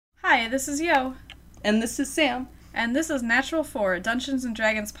Hi, this is Yo. And this is Sam. And this is Natural 4, Dungeons &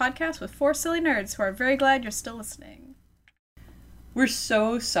 Dragons podcast with 4 silly nerds who are very glad you're still listening. We're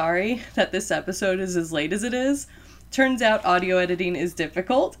so sorry that this episode is as late as it is. Turns out audio editing is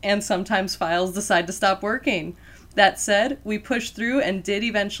difficult, and sometimes files decide to stop working. That said, we pushed through and did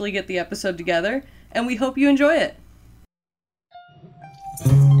eventually get the episode together, and we hope you enjoy it.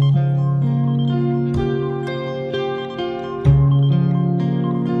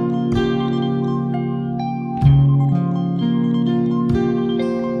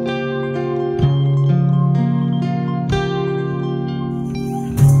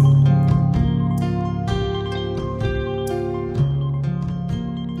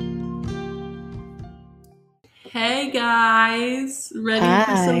 Hey guys, ready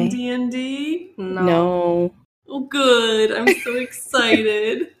for some D&D? No. Oh good, I'm so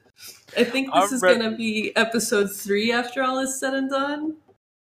excited. I think this is gonna be episode 3 after all is said and done.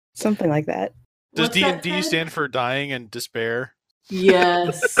 Something like that. Does What's that, D&D Ted? stand for dying and despair?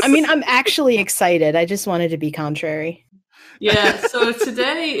 Yes. I mean, I'm actually excited. I just wanted to be contrary. Yeah, so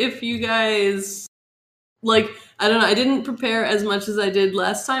today, if you guys, I don't know, I didn't prepare as much as I did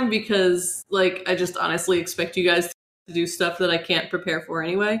last time because, I just honestly expect you guys to do stuff that I can't prepare for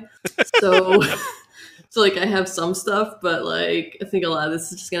anyway. So, I have some stuff, but, I think a lot of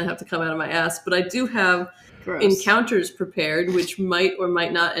this is just going to have to come out of my ass. But I do have encounters prepared, which might or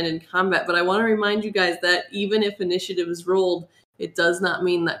might not end in combat. But I want to remind you guys that even if initiative is rolled, it does not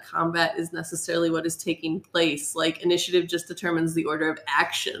mean that combat is necessarily what is taking place. Initiative just determines the order of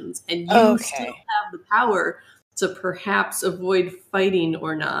actions, and you still have the power to perhaps avoid fighting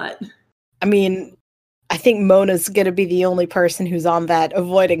or not. I mean, I think Mona's going to be the only person who's on that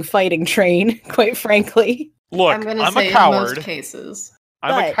avoiding fighting train, quite frankly. Look, I'm gonna I'm say a coward. in most cases.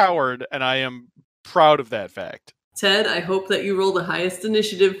 I'm a coward, and I am proud of that fact. Ted, I hope that you roll the highest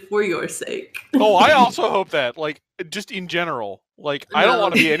initiative for your sake. Oh, I also hope that. Just in general. I don't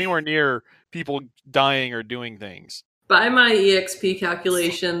want to be anywhere near people dying or doing things. By my EXP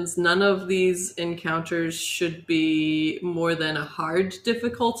calculations, none of these encounters should be more than a hard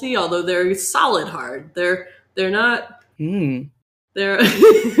difficulty, although they're solid hard. They're not... They're...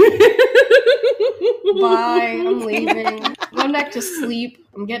 Bye, I'm leaving. I'm going back to sleep.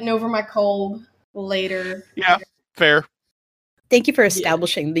 I'm getting over my cold later. Yeah, fair. Thank you for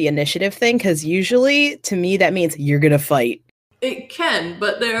establishing the initiative thing, because usually, to me, that means you're going to fight. It can,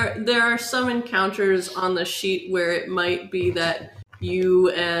 but there are some encounters on the sheet where it might be that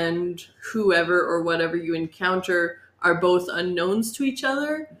you and whoever or whatever you encounter are both unknowns to each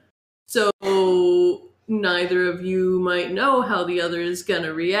other. So neither of you might know how the other is going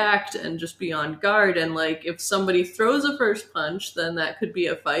to react and just be on guard. And if somebody throws a first punch, then that could be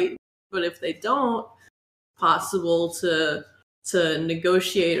a fight. But if they don't, possible to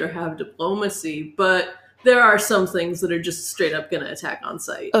negotiate or have diplomacy. But there are some things that are just straight up going to attack on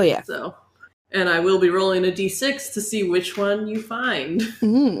sight. Oh, yeah. So, and I will be rolling a d6 to see which one you find.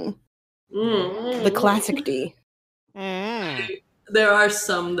 The classic D. There are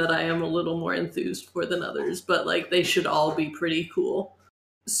some that I am a little more enthused for than others, but they should all be pretty cool.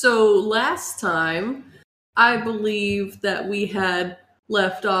 So last time, I believe that we had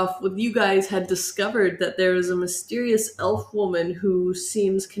left off with you guys had discovered that there is a mysterious elf woman who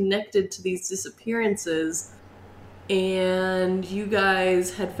seems connected to these disappearances, and you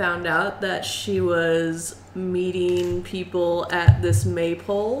guys had found out that she was meeting people at this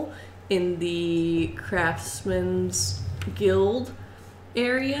maypole in the Craftsman's Guild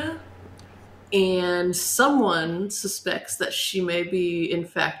area, and someone suspects that she may be in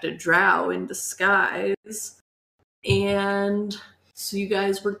fact a drow in disguise. And so you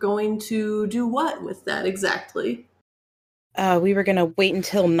guys were going to do what with that exactly? We were going to wait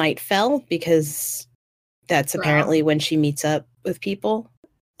until night fell, because that's apparently when she meets up with people.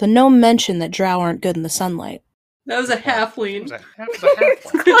 The gnome mentioned that drow aren't good in the sunlight. That was a halfling.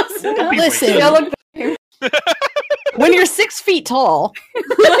 Listen, when you're 6 feet tall.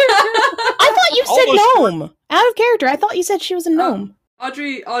 I thought you said gnome. Out of character. I thought you said she was a gnome.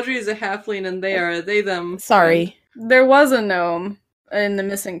 Audrey is a halfling, and they them. Sorry. There was a gnome in the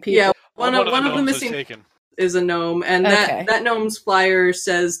missing people. Yeah, one of the missing is a gnome, and that gnome's flyer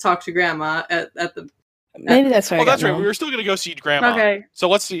says "Talk to Grandma" at the. Maybe that's right. Oh, that's right. We were still going to go see Grandma. Okay. So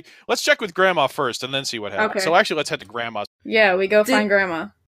let's see. Let's check with Grandma first, and then see what happens. Okay. So actually, let's head to Grandma's. Yeah, we go find Grandma.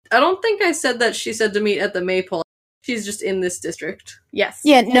 I don't think I said that she said to meet at the maypole. She's just in this district. Yes.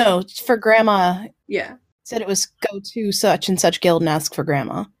 Yeah, no, for Grandma. Yeah. Said it was go to such and such guild and ask for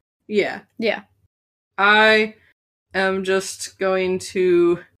Grandma. Yeah. Yeah. I am just going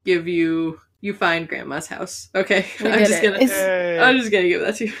to give you find Grandma's house. Okay. I'm just gonna give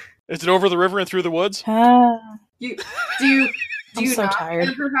that to you. Is it over the river and through the woods? Do you I'm so knock tired.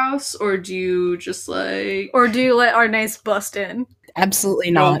 at her house, or do you just like? Or do you let Arnace bust in?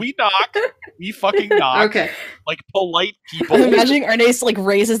 Absolutely No, not. we knock. We fucking knock. Okay. Like polite people. I'm imagining Arnace like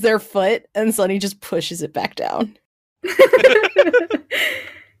raises their foot and Sunny just pushes it back down.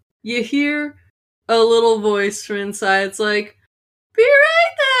 You hear a little voice from inside. It's like, "Be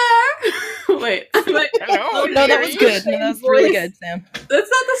right there." Wait. Hello, No, that was dearie. good. No, that was really good, Sam. That's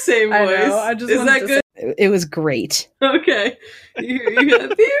not the same I voice. know, I just Is wanted that to good? It was great. Okay. You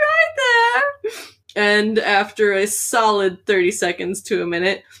gotta be right there. And after a solid 30 seconds to a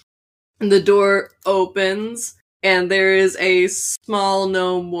minute, the door opens and there is a small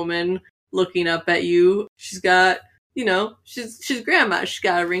gnome woman looking up at you. She's got, she's grandma. She's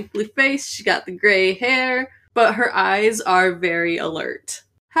got a wrinkly face. She got the gray hair, but her eyes are very alert.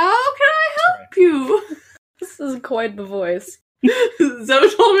 How can I help you? This is quite the voice.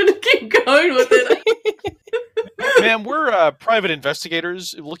 Zoe told me to keep going with it. Ma'am, we're private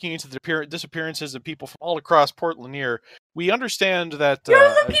investigators looking into the disappearances of people from all across Portland here. We understand that You're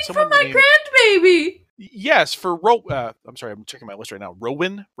looking for someone my named- grandbaby. Yes, for I'm sorry, I'm checking my list right now.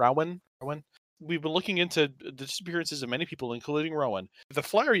 Rowan. We've been looking into the disappearances of many people, including Rowan. The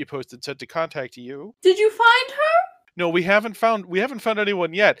flyer you posted said to contact you. Did you find her? No, we haven't found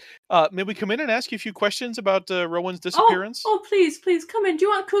anyone yet. May we come in and ask you a few questions about Rowan's disappearance? Oh, please, come in. Do you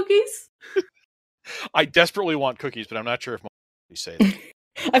want cookies? I desperately want cookies, but I'm not sure if you say that.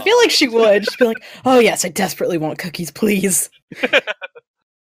 I feel like she would. She'd be like, "Oh yes, I desperately want cookies, please."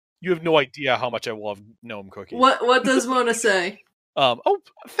 You have no idea how much I love gnome cookies. What does Mona say?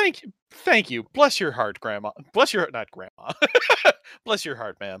 Thank you. Bless your heart, Grandma. Bless your heart, not Grandma. Bless your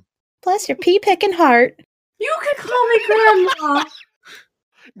heart, ma'am. Bless your pea picking heart. You can call me Grandma.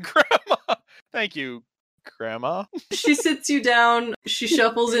 Grandma. Thank you, Grandma. She sits you down. She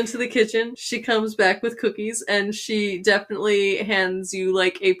shuffles into the kitchen. She comes back with cookies, and she definitely hands you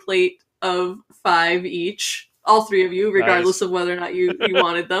like a plate of 5 each. All 3 of you, regardless of whether or not you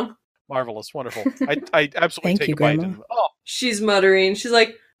wanted them. Marvelous, wonderful. I absolutely Thank take you, a bite. Grandma. She's muttering. She's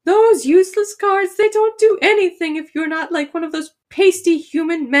like, "Those useless cards, they don't do anything if you're not like one of those pasty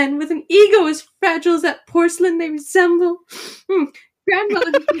human men with an ego as fragile as that porcelain they resemble.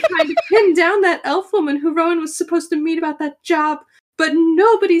 Grandmother has been trying to pin down that elf woman who Rowan was supposed to meet about that job, but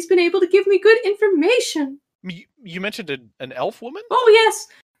nobody's been able to give me good information." You mentioned an elf woman? "Oh yes,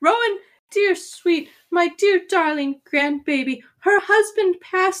 Rowan, dear sweet, my dear darling grandbaby. Her husband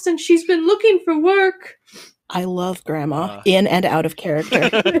passed and she's been looking for work." I love Grandma in and out of character.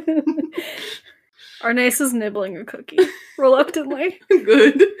 Arnace is nibbling a cookie reluctantly.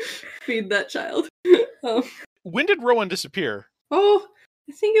 Good. Feed that child. When did Rowan disappear? I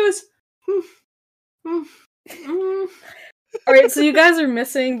think it was. All right, so you guys are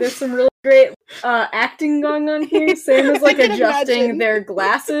missing. There's some really great acting going on here. Sam is like I can adjusting imagine. their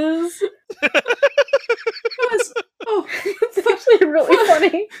glasses. It's It's actually really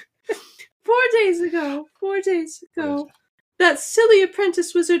funny. 4 days ago, that silly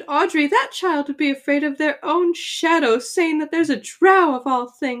apprentice wizard Audrey, that child would be afraid of their own shadow, saying that there's a drow of all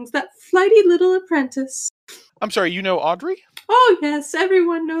things, that flighty little apprentice. I'm sorry, you know Audrey? Oh yes,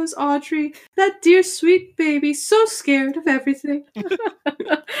 everyone knows Audrey, that dear sweet baby, so scared of everything.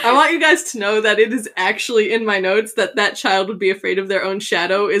 I want you guys to know that it is actually in my notes that child would be afraid of their own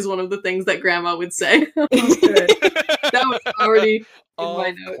shadow is one of the things that Grandma would say. That was already in my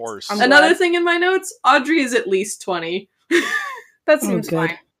Of notes. course. I'm Another glad. thing in my notes, Audrey is at least 20. That seems good.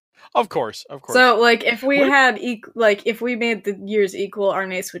 fine. Of course. So, like, if we What- had if we made the years equal,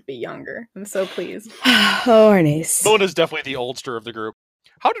 Arnace would be younger. I'm so pleased. Oh, Arnace. Mona's definitely the oldster of the group.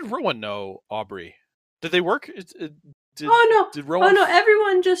 How did Rowan know Aubrey? Did they work? Did Rowan? Oh no,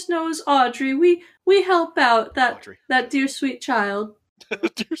 everyone just knows Audrey. We help out Audrey. that dear sweet child.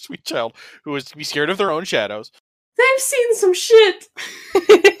 Dear sweet child, who is to be scared of their own shadows. They've seen some shit.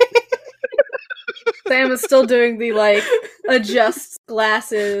 Sam is still doing the, like, adjust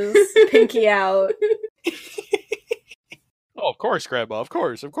glasses, pinky out. Oh, of course, Grandma. Of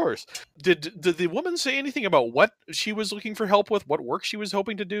course. Did the woman say anything about what she was looking for help with? What work she was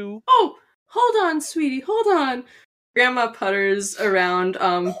hoping to do? Oh, hold on, sweetie, hold on. Grandma putters around,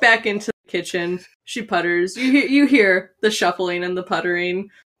 back into the kitchen. She putters. You hear the shuffling and the puttering,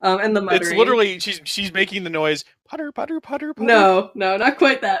 and the muttering. It's literally she's making the noise putter putter putter putter. No, not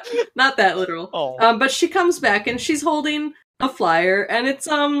quite that. Not that literal. Oh. But she comes back and she's holding a flyer, and it's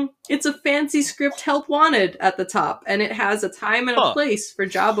a fancy script, help wanted, at the top, and it has a time and a place for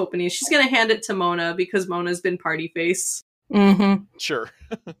job openings. She's gonna hand it to Mona because Mona's been party face. Mm-hmm. Sure.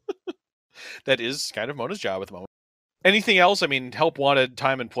 That is kind of Mona's job at the moment. Anything else? I mean, help wanted,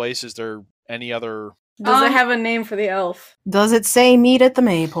 time and place. Is there any other? Does it have a name for the elf? Does it say meet at the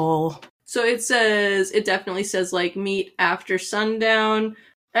Maypole? So it definitely says like meet after sundown.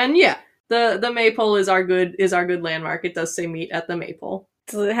 And yeah, the Maypole is our good landmark. It does say meet at the Maypole.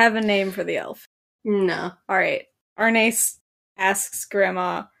 Does it have a name for the elf? No. Alright. Arnace asks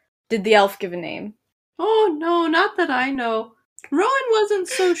Grandma, did the elf give a name? Oh no, not that I know. Rowan wasn't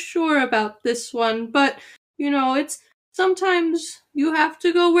so sure about this one, but it's sometimes you have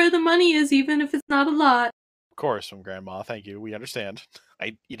to go where the money is, even if it's not a lot. Of course, from Grandma. Thank you. We understand.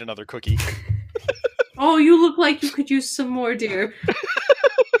 I eat another cookie. Oh, you look like you could use some more, dear.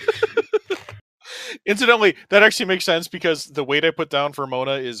 Incidentally, that actually makes sense because the weight I put down for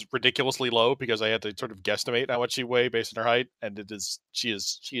Mona is ridiculously low because I had to sort of guesstimate how much she weigh based on her height, and she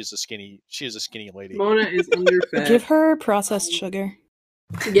is a skinny lady. Mona is underfed. Give her processed sugar.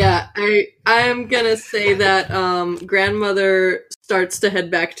 Yeah, I'm gonna say that grandmother starts to head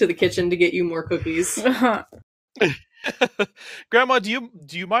back to the kitchen to get you more cookies. Grandma, do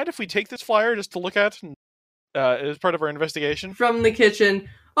you mind if we take this flyer just to look at as part of our investigation? From the kitchen.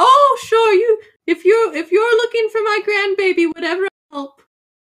 Oh, sure. If you're looking for my grandbaby, whatever help.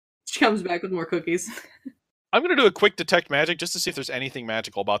 She comes back with more cookies. I'm gonna do a quick detect magic just to see if there's anything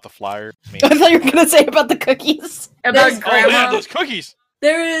magical about the flyer. I thought you were gonna say about the cookies. About Oh Grandma? man, those cookies!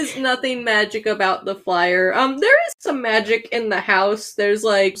 There is nothing magic about the flyer. There is some magic in the house. There's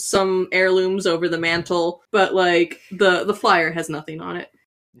like some heirlooms over the mantle, but like the flyer has nothing on it.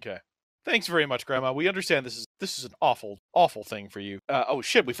 Okay. Thanks very much, Grandma. We understand this is an awful, awful thing for you. Oh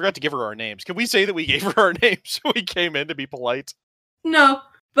shit, we forgot to give her our names. Can we say that we gave her our names so we came in to be polite? No,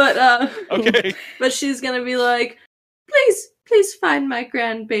 but Okay. But she's gonna be like, please find my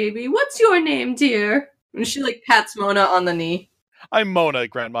grandbaby. What's your name, dear? And she like pats Mona on the knee. I'm Mona,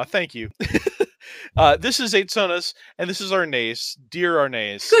 Grandma. Thank you. This is Aitsonas, and this is Arnace. Dear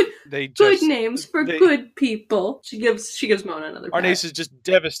Arnace. Good names for good people. She gives Mona another pat. Arnace is just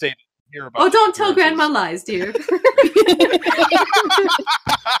devastated to hear about. Oh, don't tell experiences. Grandma lies, dear.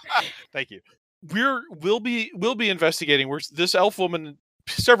 Thank you. We'll be investigating. This elf woman.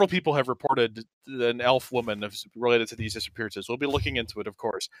 Several people have reported an elf woman related to these disappearances. We'll be looking into it, of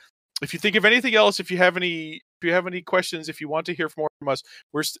course. If you think of anything else, if you have any questions, if you want to hear more from us,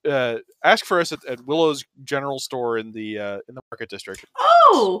 ask for us at Willow's General Store in the Market District.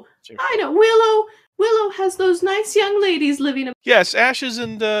 Oh, I know. Willow has those nice young ladies living. Yes, Ashes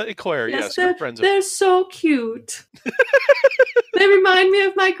and Eclair. Yes, they're good friends. They're so cute. They remind me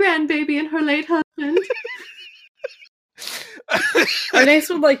of my grandbaby and her late husband. Arnace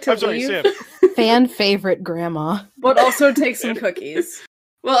would like to I'm sorry, leave, Sam. Fan favorite grandma. but also take some cookies.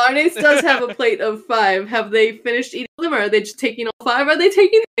 Well, Arnace does have a plate of 5. Have they finished eating them, or are they just taking all 5? Are they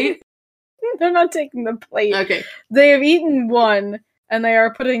taking 8? They're not taking the plate. Okay. They have eaten 1, and they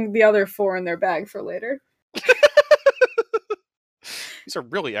are putting the other 4 in their bag for later. These are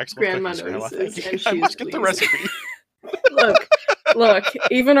really excellent Grandma cookies, Grandma. notices, Thank you. and I she's must get the pleased. recipe. Look,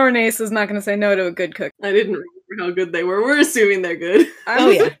 even Arnace is not going to say no to a good cookie. I didn't remember how good they were. We're assuming they're good. Oh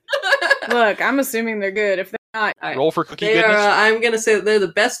yeah. Look, I'm assuming they're good. If they're not, All right. Roll for cookie They goodness. are. I'm gonna say that they're the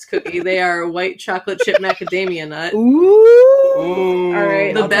best cookie. They are white chocolate chip macadamia nut. Ooh. all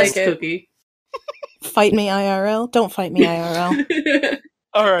right, The I'll best take it. cookie. Fight me IRL. Don't fight me IRL.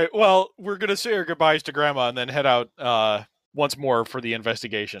 All right. Well, we're gonna say our goodbyes to Grandma and then head out once more for the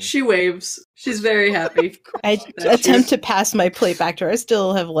investigation. She waves. She's very happy. I attempt to pass my plate back to her. I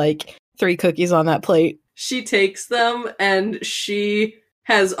still have like 3 cookies on that plate. She takes them and she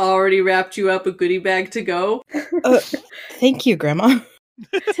has already wrapped you up a goodie bag to go. Thank you, Grandma.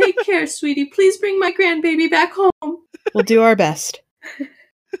 Take care, sweetie. Please bring my grandbaby back home. We'll do our best.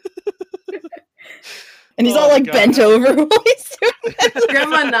 And he's Oh all my like God. bent over while he's doing that.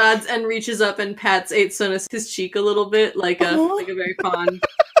 Grandma nods and reaches up and pats Aitsonas his cheek a little bit, like a very fond.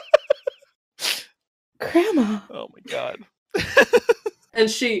 Grandma. Oh my God. And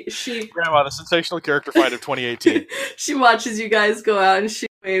she Grandma, the sensational character fight of 2018. she watches you guys go out and she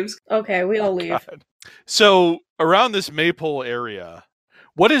waves. Okay, we all leave. God. So around this Maypole area,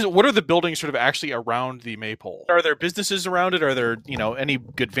 what are the buildings sort of actually around the Maypole? Are there businesses around it? Are there any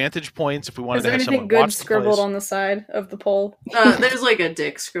good vantage points if we wanted Is to there have anything someone good watch the scribbled place? on the side of the pole? There's like a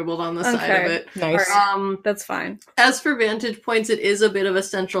dick scribbled on the side of Okay. it. Nice. That's fine. As for vantage points, it is a bit of a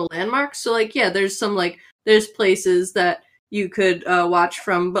central landmark. So like, yeah, there's places that you could watch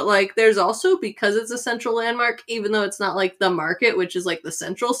from, but like there's also, because it's a central landmark, even though it's not like the market, which is like the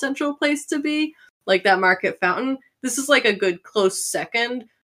central place to be, like that market fountain, this is like a good close second.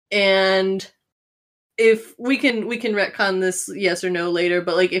 And if we can retcon this yes or no later,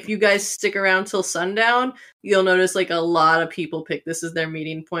 but like if you guys stick around till sundown, you'll notice like a lot of people pick this as their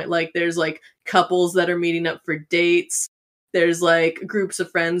meeting point. Like there's like couples that are meeting up for dates. There's like groups of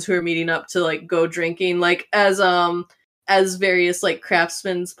friends who are meeting up to like go drinking. Like as various like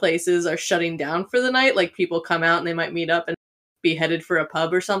craftsmen's places are shutting down for the night, like people come out and they might meet up and be headed for a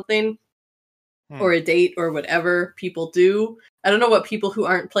pub or something. Or a date or whatever people do. I don't know what people who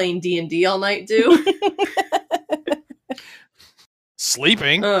aren't playing D&D all night do.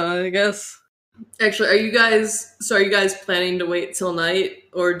 Sleeping. I guess. Actually, are you guys planning to wait till night,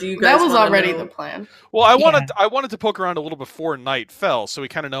 or do you guys? That was already the plan. Well, I wanted to poke around a little before night fell, so we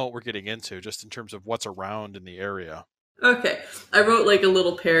kind of know what we're getting into, just in terms of what's around in the area. Okay, I wrote like a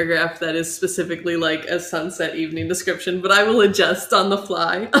little paragraph that is specifically like a sunset evening description, but I will adjust on the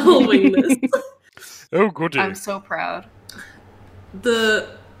fly. I'll wing this. Oh, goody. I'm so proud.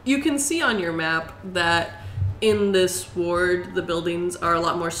 You can see on your map that in this ward, the buildings are a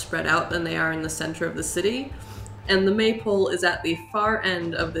lot more spread out than they are in the center of the city. And the Maypole is at the far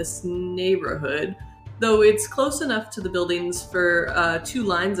end of this neighborhood, though it's close enough to the buildings for 2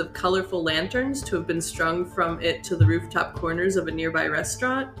 lines of colorful lanterns to have been strung from it to the rooftop corners of a nearby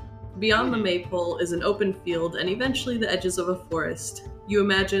restaurant. Beyond the Maypole is an open field and eventually the edges of a forest. You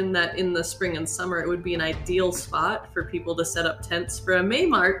imagine that in the spring and summer it would be an ideal spot for people to set up tents for a May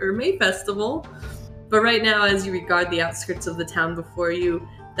Mart or May Festival. But right now, as you regard the outskirts of the town before you,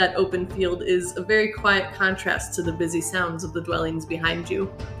 that open field is a very quiet contrast to the busy sounds of the dwellings behind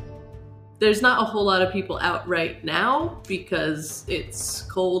you. There's not a whole lot of people out right now because it's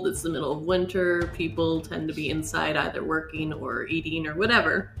cold, it's the middle of winter, people tend to be inside either working or eating or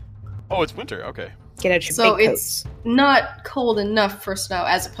whatever. Oh, it's winter, okay. Get out your So big it's coats. not cold enough for snow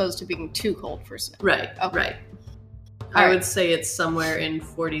as opposed to being too cold for snow. Right, Okay. right. All I right. would say it's somewhere in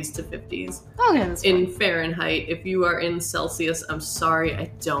 40s to 50s. Okay, that's In fine. Fahrenheit, if you are in Celsius, I'm sorry, I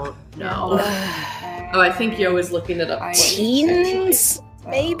don't know. Yeah. Oh, I think Yo is looking it up. I- Teens?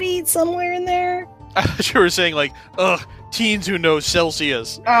 Maybe somewhere in there? I thought you were saying, like, teens who know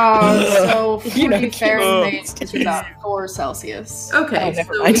Celsius. So 40 You know, Fahrenheit is about 4 Celsius. Okay, Oh,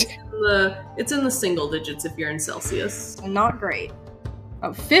 never so mind. it's in the single digits if you're in Celsius. Not great.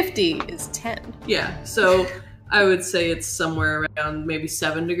 50 is 10. Yeah, so I would say it's somewhere around maybe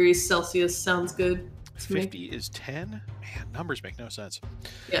 7 degrees Celsius. Sounds good to me. 50 is 10? Man, numbers make no sense.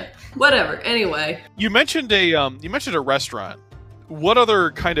 Yeah, whatever. Anyway, You mentioned a restaurant. What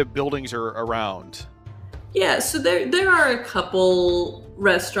other kind of buildings are around? yeah, so there are a couple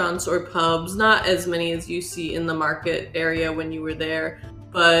restaurants or pubs, not as many as you see in the market area when you were there,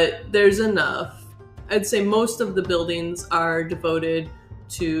 but there's enough. I'd say most of the buildings are devoted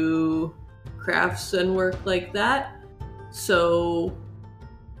to crafts and work like that. So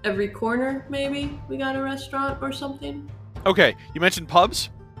every corner, maybe, we got a restaurant or something. Okay, you mentioned pubs?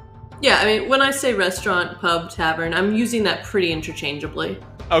 Yeah, I mean, when I say restaurant, pub, tavern, I'm using that pretty interchangeably.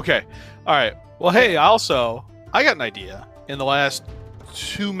 Okay. All right. Well, hey, I got an idea in the last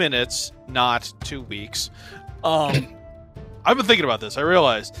 2 minutes, not 2 weeks. I've been thinking about this. I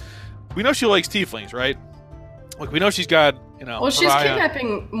realized we know she likes tieflings, right? Like, we know she's got, Well, she's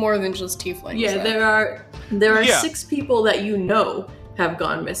kidnapping more than just tieflings. Yeah, so. there are Yeah. 6 people that you know have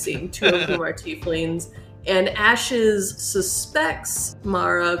gone missing. 2 of whom are tieflings. And Ashes suspects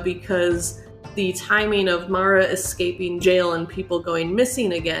Mara because the timing of Mara escaping jail and people going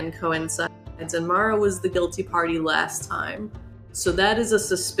missing again coincides, and Mara was the guilty party last time. So that is a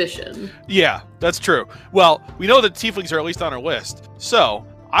suspicion. Yeah, that's true. Well, we know that tieflings are at least on our list. So,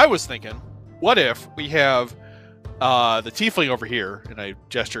 I was thinking, what if we have the tiefling over here, and I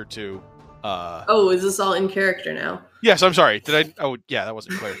gestured to... Oh, is this all in character now? Yes, I'm sorry. Did I... Oh, yeah, that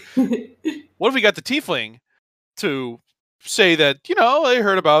wasn't clear. What if we got the tiefling to say that, I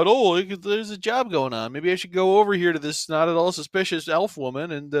heard about, there's a job going on. Maybe I should go over here to this not at all suspicious elf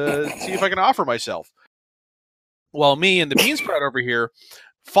woman and see if I can offer myself. While me and the bean sprout over here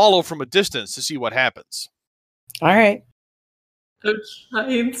follow from a distance to see what happens. All right. I'm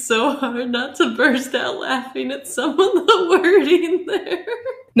trying so hard not to burst out laughing at some of the wording there.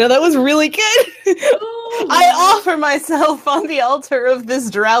 No, that was really good. Oh, I offer myself on the altar of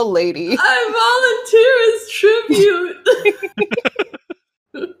this drow lady. I volunteer as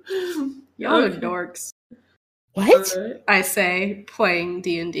tribute. Y'all are Okay. dorks. What? Alright. I say, playing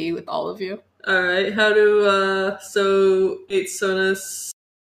D&D with all of you. Alright, how do, so, 8 Sonus...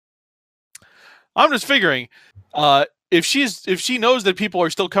 I'm just figuring, if she knows that people are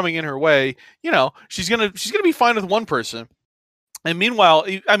still coming in her way, she's gonna be fine with one person. And meanwhile,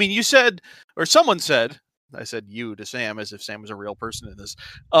 I mean, you said, or someone said, I said you to Sam as if Sam was a real person in this.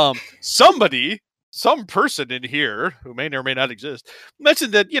 Somebody some person in here who may or may not exist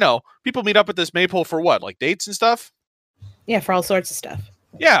mentioned that, people meet up at this maypole for what? Like dates and stuff? Yeah, for all sorts of stuff.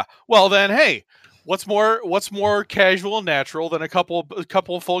 Yeah. Well, then, hey, what's more casual and natural than a couple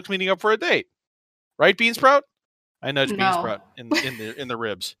of folks meeting up for a date? Right, Beansprout? I nudge No. Beansprout in the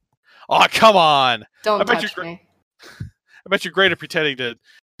ribs. Oh, come on. Don't I bet touch me. I bet you're great at pretending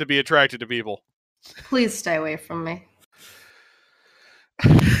to be attracted to people. Please stay away from me.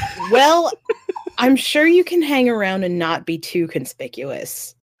 Well, I'm sure you can hang around and not be too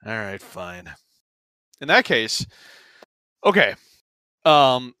conspicuous. All right, fine. In that case, okay.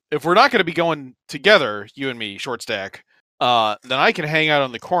 If we're not going to be going together, you and me, short stack, then I can hang out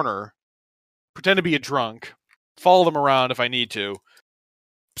on the corner, pretend to be a drunk, follow them around if I need to,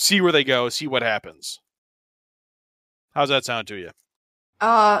 see where they go, see what happens. How's that sound to you?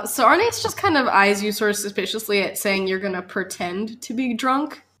 So Arnie's just kind of eyes you sort of suspiciously at saying you're gonna pretend to be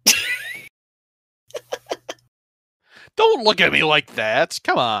drunk. Don't look at me like that.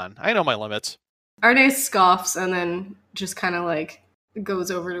 Come on. I know my limits. Arnie scoffs and then just kind of like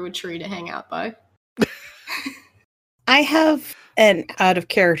goes over to a tree to hang out by. I have an out of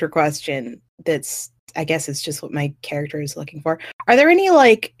character question that's, I guess it's just what my character is looking for. Are there any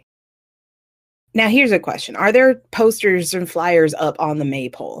now here's a question. Are there posters and flyers up on the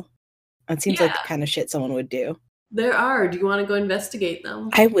maypole? That seems like the kind of shit someone would do. There are. Do you want to go investigate them?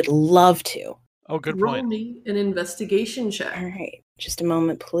 I would love to. Oh, good Roll point. me an investigation check. All right. Just a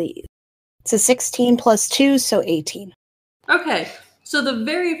moment, please. It's a 16 plus 2, so 18. Okay, so the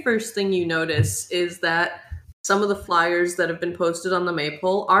very first thing you notice is that some of the flyers that have been posted on the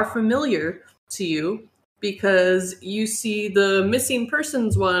maypole are familiar to you because you see the missing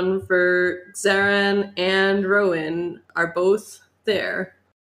persons one for Zaran and Rowan are both there.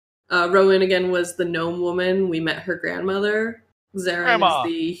 Rowan, again, was the gnome woman. We met her grandmother. Zaran Grandma.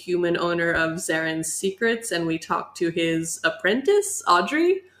 is the human owner of Zaran's secrets, and we talked to his apprentice,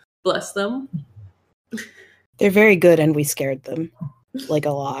 Audrey. Bless them. They're very good, and we scared them. A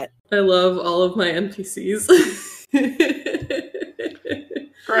lot. I love all of my NPCs.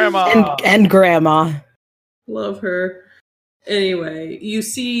 Grandma. And Grandma. Love her. Anyway, you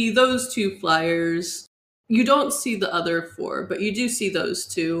see those two flyers. You don't see the other four, but you do see those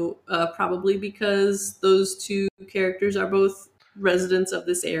two, probably because those two characters are both residents of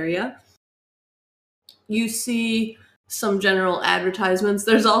this area. You see some general advertisements.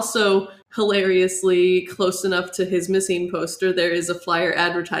 There's also, hilariously close enough to his missing poster, there is a flyer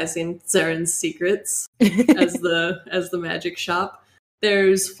advertising Zaren's Secrets as the magic shop.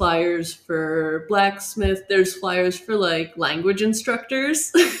 There's flyers for blacksmith. There's flyers for language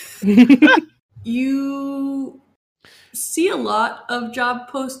instructors. You see a lot of job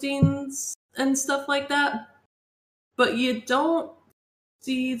postings and stuff like that, but you don't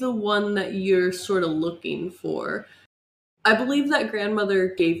see the one that you're sort of looking for. I believe that grandmother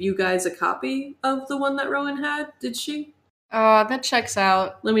gave you guys a copy of the one that Rowan had. Did she? That checks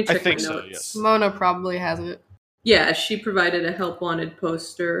out. Let me check I think my so, notes. yes. Mona probably has it. Yeah, she provided a help wanted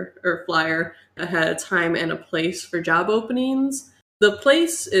poster or flyer that had a time and a place for job openings. The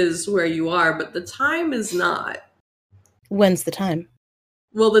place is where you are, but the time is not. When's the time?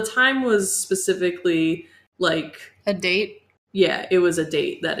 Well, the time was specifically A date? yeah, it was a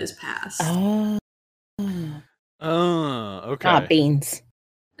date that is past. Oh, okay. Not beans.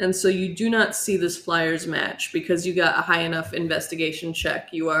 And so you do not see this flyer's match because you got a high enough investigation check.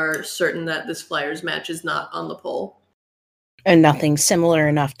 You are certain that this flyer's match is not on the pole. And nothing similar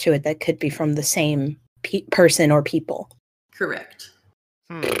enough to it that could be from the same person or people. Correct.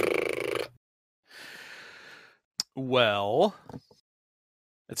 Well,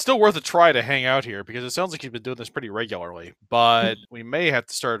 it's still worth a try to hang out here because it sounds like you've been doing this pretty regularly, but we may have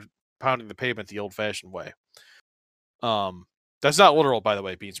to start pounding the pavement the old-fashioned way. That's not literal, by the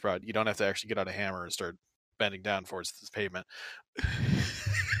way, Beansprout. You don't have to actually get out a hammer and start bending down towards this pavement.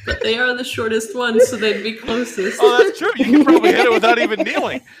 But they are the shortest ones, so they'd be closest. Oh, that's true. You can probably hit it without even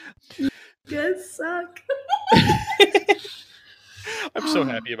kneeling. You guys suck. I'm so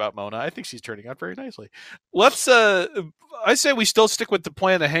happy about Mona. I think she's turning out very nicely. Let's I say we still stick with the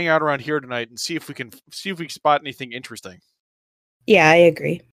plan to hang out around here tonight and see if we can spot anything interesting. Yeah, I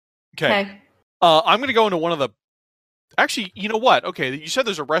agree. Okay. I'm going to go into one of the actually, you know what? Okay, you said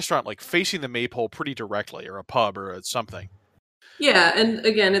there's a restaurant facing the maypole pretty directly, or a pub or something. Yeah, and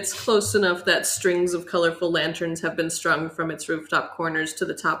again, it's close enough that strings of colorful lanterns have been strung from its rooftop corners to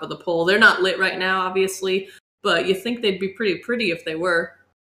the top of the pole. They're not lit right now, obviously, but you think they'd be pretty pretty if they were.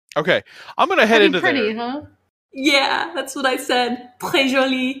 Okay, I'm going to head into pretty, there. huh? Yeah, that's what I said. Très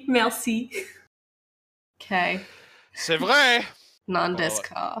joli, merci. Okay. C'est vrai. Non desu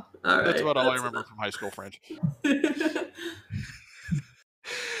ka. That's about all I remember from high school French.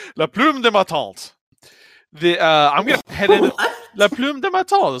 La plume de ma tante. I'm gonna head in. La plume de ma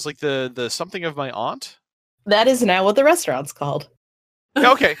tante is like the something of my aunt. That is now what the restaurant's called.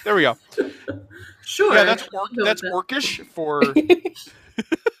 Yeah, okay, there we go. Sure. Yeah, that's orcish for.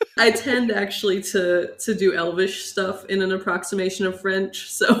 I tend actually to do Elvish stuff in an approximation of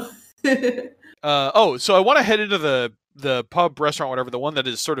French, so. So I want to head into the pub, restaurant, whatever, the one that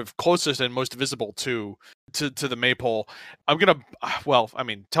is sort of closest and most visible to the Maypole. I'm gonna,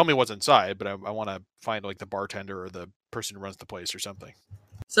 tell me what's inside, but I want to find like the bartender or the person who runs the place or something.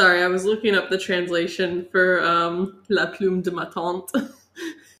 Sorry, I was looking up the translation for La plume de ma tante.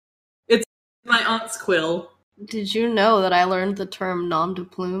 It's my aunt's quill. Did you know that I learned the term nom de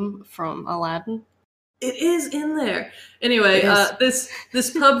plume from Aladdin? It is in there. Anyway, this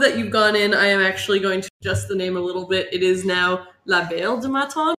pub that you've gone in, I am actually going to adjust the name a little bit. It is now La Belle de ma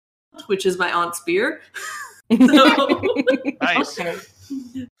tante, which is my aunt's beer. Nice.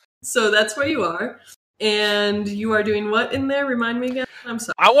 So that's where you are. And you are doing what in there? Remind me again. I'm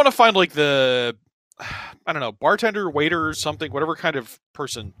sorry. I want to find like the, I don't know, bartender, waiter, something, whatever kind of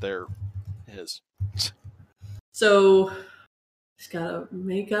person there is. So, just gotta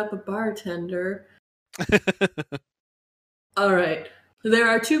make up a bartender. All right. There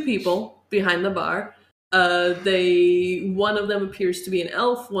are two people behind the bar. One of them appears to be an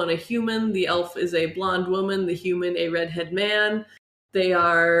elf, one a human. The elf is a blonde woman, the human a redhead man. They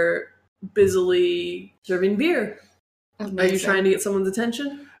are busily serving beer. Amazing. Are you trying to get someone's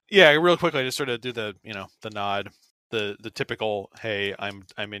attention? Yeah, real quickly, just sort of do the nod, the typical, hey,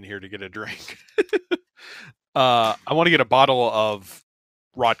 I'm in here to get a drink. I want to get a bottle of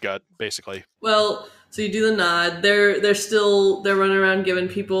rot gut, basically. Well, so you do the nod. They're running around giving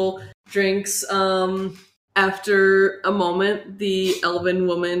people drinks. After a moment, the elven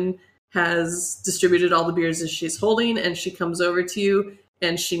woman has distributed all the beers that she's holding, and she comes over to you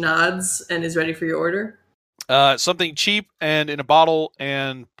and she nods and is ready for your order. Something cheap and in a bottle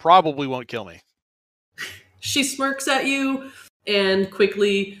and probably won't kill me. She smirks at you and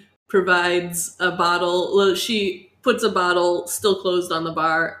quickly provides a bottle. Well, she puts a bottle still closed on the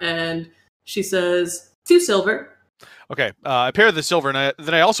bar and she says, 2 silver. Okay, I pair the silver, and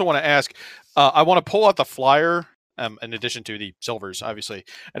then I also want to ask, I want to pull out the flyer, in addition to the silvers, obviously,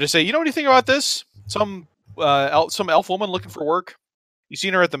 and just say, you know anything about this? Some elf woman looking for work? You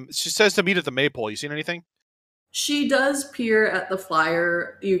seen her she says to meet at the Maypole. You seen anything? She does peer at the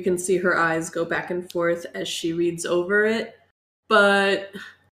flyer. You can see her eyes go back and forth as she reads over it, but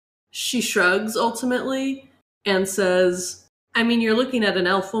she shrugs ultimately and says, I mean, you're looking at an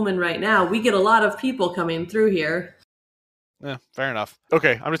elf woman right now. We get a lot of people coming through here. Yeah, fair enough.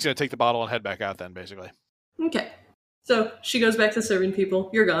 Okay, I'm just going to take the bottle and head back out then, basically. Okay. So she goes back to serving people.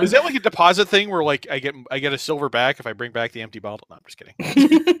 You're gone. Is that like a deposit thing where like I get a silver back if I bring back the empty bottle? No, I'm just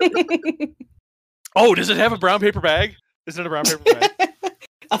kidding. Oh, does it have a brown paper bag? Is it a brown paper bag?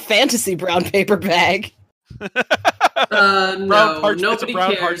 A fantasy brown paper bag. No, nobody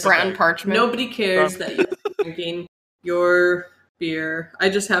cares. Brown parchment. Nobody cares that you're drinking your beer. I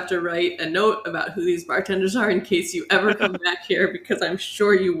just have to write a note about who these bartenders are in case you ever come back here, because I'm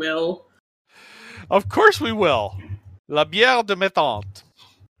sure you will. Of course we will. La bière de ma tante.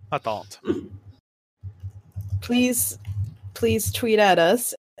 Ma tante. Please tweet at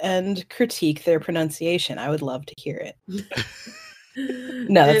us and critique their pronunciation. I would love to hear it.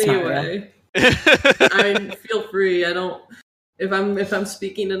 No, that's not real. I mean, feel free. I don't. If I'm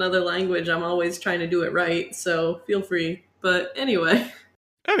speaking another language, I'm always trying to do it right. So feel free. But anyway,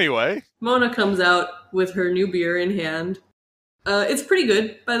 Mona comes out with her new beer in hand. It's pretty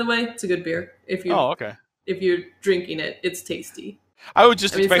good, by the way. It's a good beer. If you're drinking it, it's tasty. I would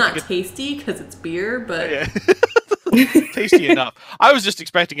just. It's not tasty because it's beer, but yeah. Tasty enough. I was just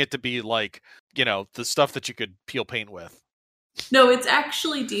expecting it to be like, the stuff that you could peel paint with. No, it's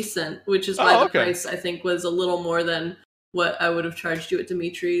actually decent, which is why the price, I think, was a little more than what I would have charged you at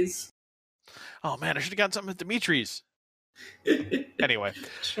Dimitri's. Oh man, I should have gotten something at Dimitri's. Anyway.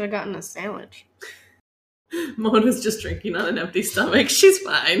 Should have gotten a sandwich. Mona's just drinking on an empty stomach. She's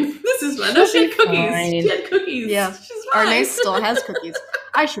fine. This is fine. No, she had cookies. Fine. She had cookies. Yeah. She's fine. Arne still has cookies.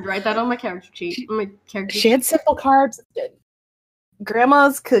 I should write that on my character sheet. She had simple carbs.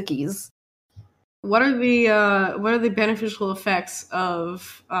 Grandma's cookies. What are the beneficial effects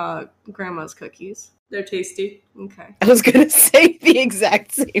of grandma's cookies? They're tasty. Okay. I was gonna say the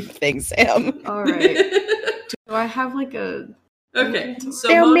exact same thing, Sam. All right. Do I have like a? Okay, so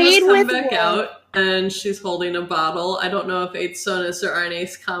They're Mona's made come with back wool. out, and she's holding a bottle. I don't know if Aidsonis or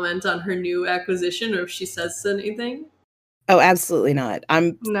Arnes comment on her new acquisition, or if she says anything. Oh, absolutely not.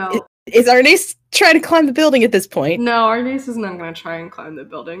 No. Is Arnace trying to climb the building at this point? No, Arnace is not gonna try and climb the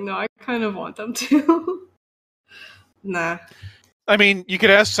building. No, I kind of want them to. Nah. I mean, you could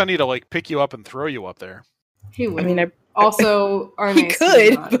ask Sunny to like pick you up and throw you up there. He would. I mean, Also, Arnace he would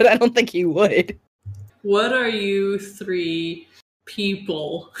could, not. but I don't think he would. What are you three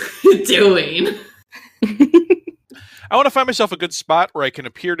people doing? I want to find myself a good spot where I can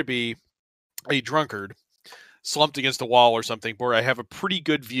appear to be a drunkard, slumped against a wall or something, where I have a pretty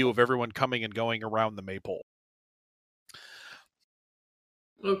good view of everyone coming and going around the maypole.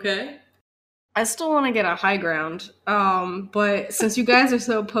 Okay. I still want to get a high ground, but since you guys are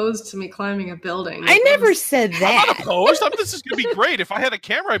so opposed to me climbing a building, I never said I'm that. not opposed. This is going to be great. If I had a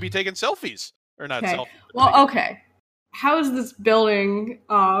camera, I'd be taking selfies. Or not Okay. selfies. Well, okay. How is this building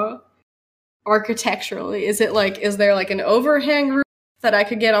architecturally? Is there like an overhang roof that I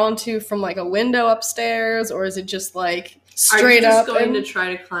could get onto from like a window upstairs, or is it just like straight Are you up? just going and- to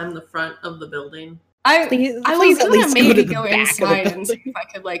try to climb the front of the building? Please, I please was at gonna least go maybe to the go back of the inside and see building. if I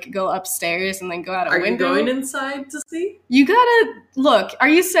could like go upstairs and then go out a Are you window. going inside to see? You gotta look. Are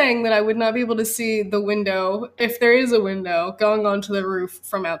you saying that I would not be able to see the window, if there is a window, going onto the roof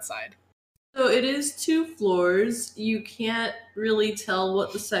from outside? So it is 2 floors. You can't really tell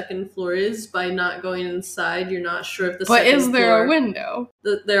what the second floor is by not going inside. You're not sure if the But second is there floor... a window?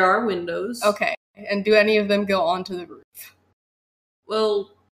 There are windows. Okay. And do any of them go onto the roof? Well,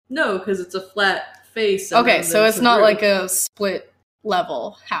 no, because it's a flat face. and Okay, then so there's it's a not roof. like a split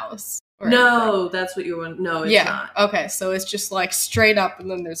level house. or No, that's what you want. No, it's anything. not. Okay, so it's just like straight up and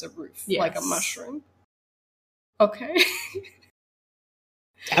then there's a roof, like a Yes. mushroom. Okay.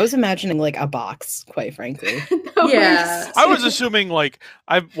 I was imagining like a box, quite frankly. No, Yeah. we're I was assuming like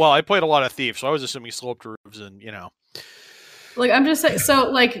I played a lot of Thief, so I was assuming sloped roofs and Like, I'm just saying, so,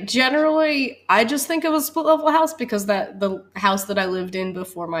 like, generally, I just think of a split-level house because the house that I lived in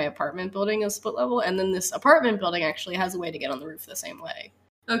before my apartment building is split-level, and then this apartment building actually has a way to get on the roof the same way.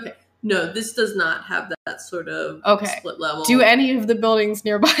 Okay. No, this does not have that sort of Okay. split level. Do any of the buildings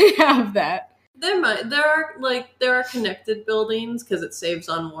nearby have that? There are connected buildings because it saves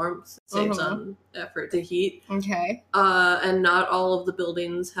on warmth, it saves Uh-huh. on effort to heat. Okay. And not all of the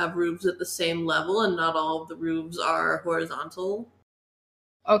buildings have roofs at the same level, and not all of the roofs are horizontal.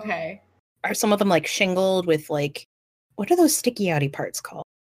 Okay. Are some of them like shingled with like, what are those sticky outy parts called?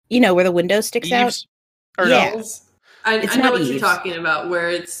 You know, where the window sticks out? eaves. Or Yeah. no, I It's know not what you're eaves. talking about,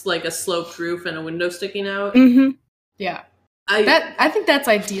 where it's like a sloped roof and a window sticking out. Mm-hmm. Yeah. I I think that's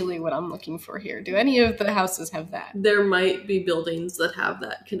ideally what I'm looking for here. Do any of the houses have that? There might be buildings that have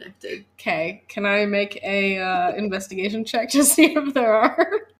that connected. Okay. Can I make a investigation check to see if there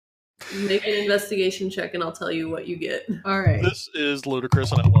are? Make an investigation check, and I'll tell you what you get. All right. this is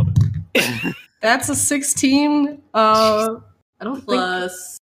ludicrous, and I love it. That's a 16. I don't think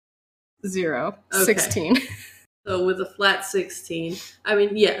Plus, 0. Okay. 16. so with a flat 16, I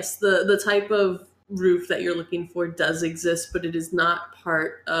mean, yes, the type of roof that you're looking for does exist, but it is not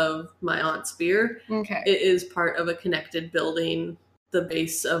part of my aunt's beer. Okay. It is part of a connected building, the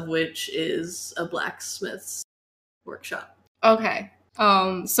base of which is a blacksmith's workshop. Okay.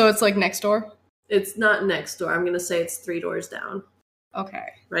 So it's like next door? It's not next door. I'm going to say it's 3 doors down. Okay.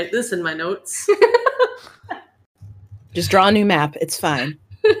 Write this in my notes. Just draw a new map. It's fine.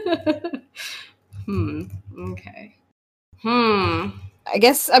 Okay. I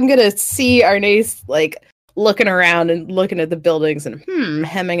guess I'm gonna see Arnace like looking around and looking at the buildings and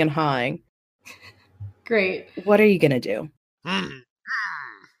hemming and hawing. Great. What are you gonna do?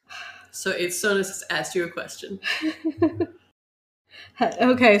 So Sonus has asked you a question.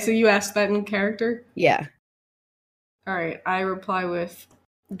 Okay, so you asked that in character? Yeah. Alright, I reply with,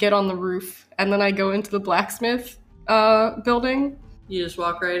 get on the roof, and then I go into the blacksmith building. You just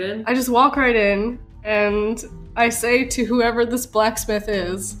walk right in? I just walk right in, and I say to whoever this blacksmith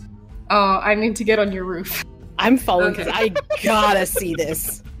is, I need to get on your roof. I'm following because Okay. I gotta see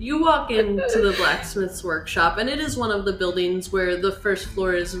this. You walk into the blacksmith's workshop, and it is one of the buildings where the first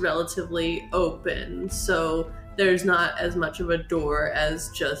floor is relatively open, so there's not as much of a door as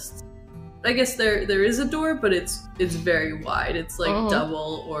just... I guess there is a door, but it's very wide. It's like Uh-huh.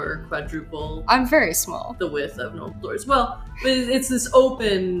 double or quadruple I'm very small. the width of normal doors. Well, but it's this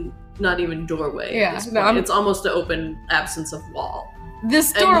open, not even doorway. Yeah, at this no, point. I'm- It's almost an open absence of wall.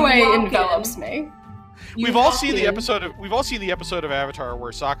 This And you doorway walk envelops in. me. You We've all walk seen the in- episode of Avatar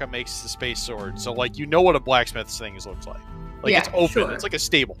where Sokka makes the space sword, so like you know what a blacksmith's thing looks like. Like it's Yeah, open. sure. It's like a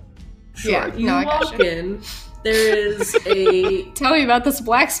stable. Sure. Yeah, You no, I walk gotcha. in. There is a Tell me about this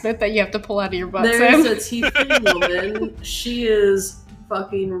blacksmith that you have to pull out of your butt, There's Sam. a tiefling woman. She is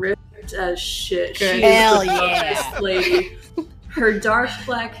fucking ripped ripped as shit. Good. She Hell is the toughest yeah. lady. Her dark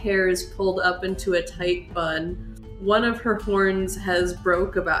black hair is pulled up into a tight bun. One of her horns has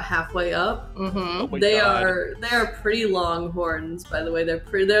broke about halfway up. Mm-hmm. Oh my They God. are pretty long horns, by the way.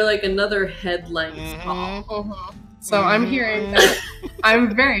 They're like another head length tall. Mm-hmm. So I'm hearing that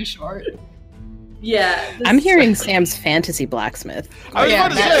I'm very short. Yeah, I'm hearing Sam's fantasy blacksmith, I was Yeah, about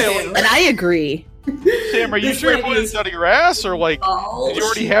to that say, too. like, and I agree. Sam, are you This sure you're lady putting is this out of your ass, or like, tall. did you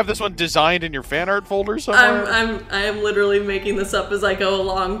already have this one designed in your fan art folder somewhere? I am literally making this up as I go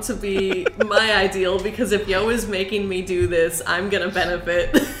along to be my ideal, because if Yo is making me do this, I'm gonna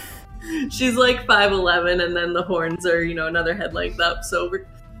benefit. She's like 5'11", and then the horns are, another head length up, so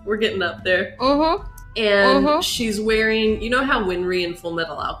we're getting up there. Mm-hmm. And she's wearing, you know how Winry in Full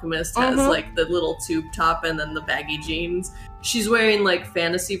Metal Alchemist has like the little tube top and then the baggy jeans? She's wearing like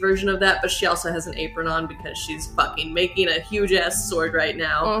fantasy version of that, but she also has an apron on because she's fucking making a huge ass sword right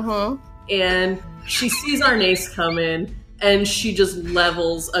now. Mm-hmm. And she sees Arnace come in, and she just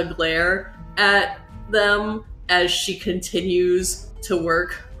levels a glare at them as she continues to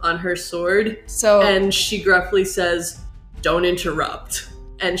work on her sword. So And she gruffly says, "Don't interrupt."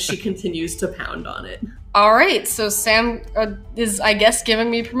 And she continues to pound on it. all right, so Sam is, I guess, giving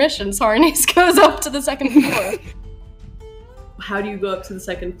me permission. So Arnice goes up to the second floor. How do you go up to the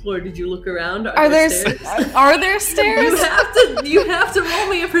second floor? Did you look around? Are there stairs? are there stairs? You have to roll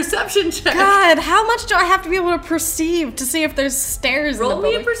me a perception check. God, how much do I have to be able to perceive to see if there's stairs in Roll the me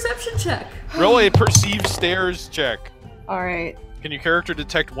a building? perception check. Roll a perceived stairs check. All right, Can your character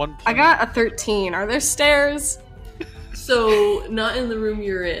detect one? I got a 13. Are there stairs? So, not in the room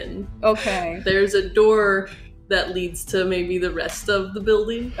you're in. Okay. There's a door that leads to maybe the rest of the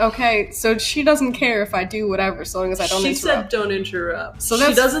building. Okay, so she doesn't care if I do whatever, so long as I don't She said interrupt. don't interrupt. So she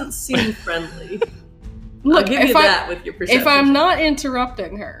that's- doesn't seem friendly. Look, I'll give you if I- that with your perception. If I'm not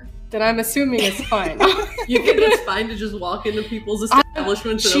interrupting her, then I'm assuming it's fine. You think it's fine to just walk into people's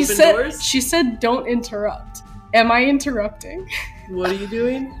establishments and open doors? She said don't interrupt. Am I interrupting? What are you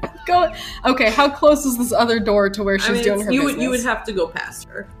doing? Go. Okay, how close is this other door to where she's doing her you business? would have to go past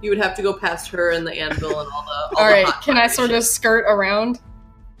her. You would have to go past her and the anvil and all the. All right, hot can I fire sort of shit. skirt around?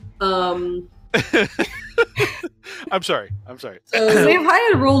 Um. I'm sorry. See, So, if I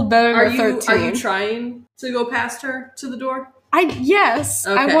had rolled better are than you 13, trying to go past her to the door? yes,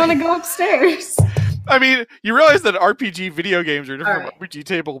 I Okay. want to go upstairs. I mean, you realize that RPG video games are different Alright. from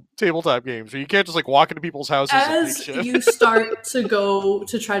RPG tabletop games, so you can't just like walk into people's houses and As take shit. you start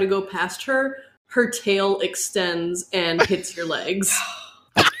to try to go past her, her tail extends and hits your legs.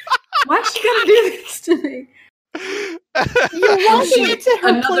 Why'd she gotta do this to me? You're walking She- into her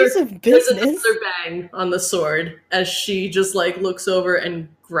another- place of There's business. another bang on the sword as she just like looks over and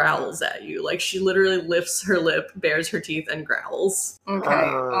growls at you. Like she literally lifts her lip, bares her teeth, and growls.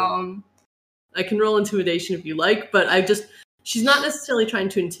 Okay, I can roll intimidation if you like, but she's not necessarily trying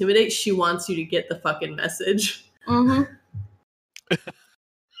to intimidate, she wants you to get the fucking message. mm-hmm.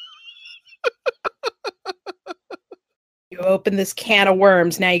 You open this can of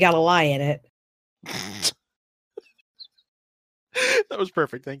worms, now you got a lie in it. That was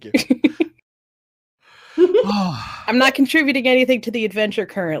perfect. Thank you. I'm not contributing anything to the adventure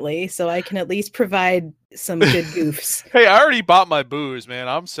currently, so I can at least provide some good goofs. Hey, I already bought my booze, man.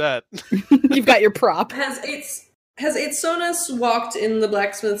 I'm set. You've got your prop. Has Aetsonas walked in the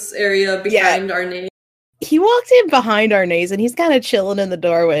blacksmith's area behind our name? He walked in behind Arnaise and he's kind of chilling in the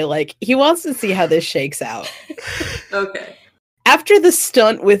doorway, like he wants to see how this shakes out. Okay. After the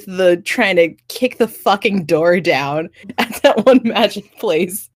stunt with the trying to kick the fucking door down at that one magic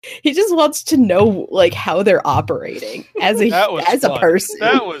place, he just wants to know like how they're operating as a That was as a fun. person.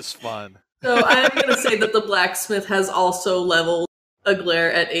 That was fun. So I'm gonna say that the blacksmith has also leveled a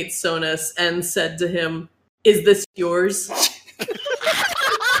glare at Aetsonas and said to him, "Is this yours?"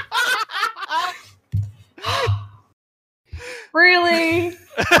 Really?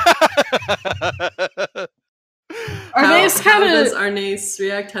 Are How they does kind of? Arnace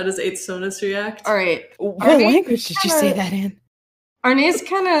react? How does Aetsonas react? All right. What Are they language did you say kinda- that in? Arnaise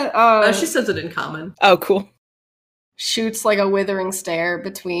kind of She says it in common. Oh, cool. shoots like a withering stare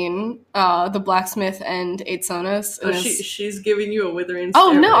between the blacksmith and Aetsonas. Oh, and is- she's giving you a withering Oh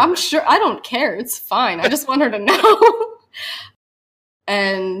stare no, right I'm now. sure. I don't care. It's fine. I just want her to know.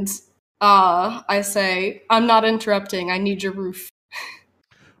 And I say, I'm not interrupting. I need your roof.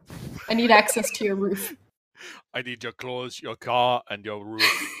 I need access to your roof. I need your clothes, your car, and your roof.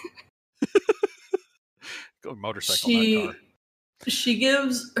 Go motorcycle, not car. She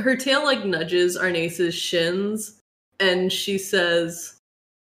gives her tail like nudges Arnace's shins, and she says,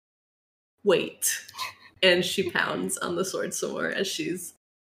 "Wait," and she pounds on the sword some more as she's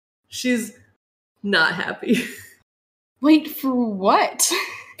She's not happy. Wait for what?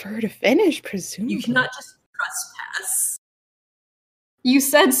 For her to finish, presumably. You cannot just trespass. You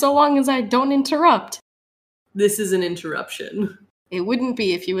said so long as I don't interrupt. This is an interruption. It wouldn't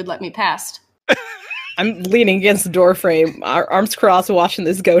be if you would let me past. I'm leaning against the door frame, arms crossed, watching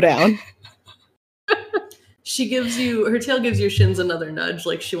this go down. Her tail gives your shins another nudge,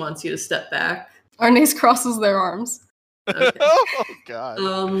 like she wants you to step back. Arnace crosses their arms. Okay. Oh god.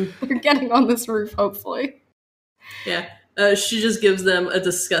 We're getting on this roof, hopefully. Yeah. She just gives them a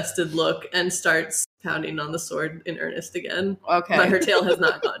disgusted look and starts pounding on the sword in earnest again. Okay. But her tail has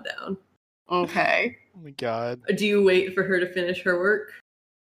not gone down. Okay. Oh my god. Do you wait for her to finish her work?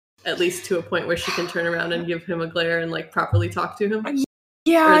 At least to a point where she can turn around and give him a glare and like properly talk to him?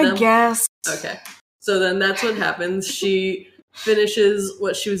 Yeah, Or I them? guess. Okay. So then that's what happens. She finishes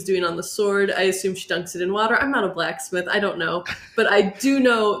what she was doing on the sword. I assume she dunks it in water. I'm not a blacksmith. I don't know. But I do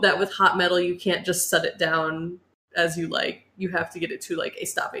know that with hot metal, you can't just set it down as you like. You have to get it to like a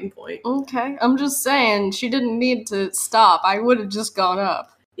stopping point. Okay. I'm just saying, she didn't need to stop. I would have just gone up.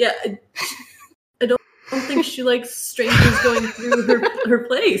 Yeah. I don't think she likes strangers going through her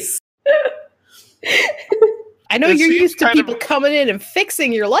place. I know It you're seems used to kind of- people coming in and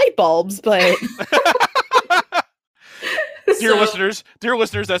fixing your light bulbs, but Dear So-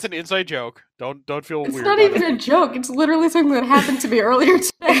 listeners, that's an inside joke. Don't feel It's weird. not about even it. a joke. It's literally something that happened to me earlier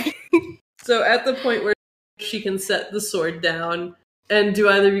today. So at the point where she can set the sword down, and do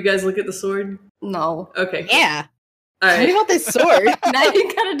either of you guys look at the sword? No. Okay. yeah. All Tell me right. about this sword. Now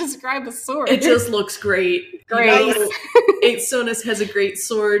you gotta describe a sword. It just looks great. Great. You know, 8 Sonus has a great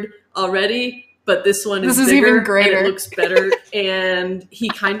sword already, but this one is This is bigger, even greater. and it looks better, and he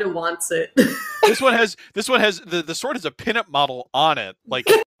kind of wants it. This one has the sword has a pinup model on it. Like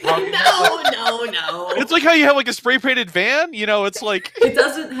no. it's like how you have like a spray painted van, you know, it's like It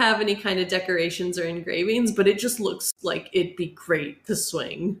doesn't have any kind of decorations or engravings, but it just looks like it'd be great to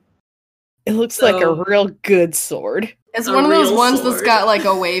swing. It looks like a So- real good sword. It's a one of those real ones that's sword. got like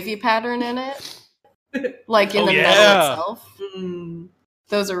a wavy pattern in it. Like in Oh, the yeah. metal itself. Mm.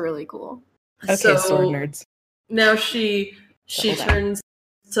 Those are really cool. Okay, So sword nerds. now she Settle down. turns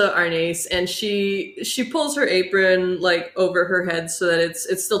to Arnace and she pulls her apron like over her head so that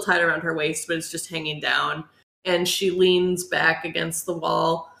it's still tied around her waist, but it's just hanging down. And she leans back against the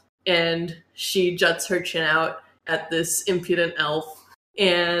wall and she juts her chin out at this impudent elf.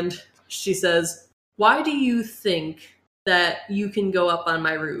 And she says, "Why do you think that you can go up on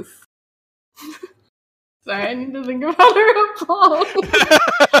my roof?" Sorry, I need to think about her applause.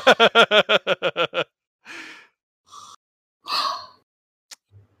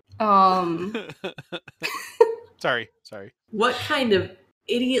 sorry. What kind of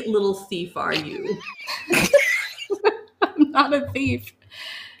idiot little thief are you? I'm not a thief.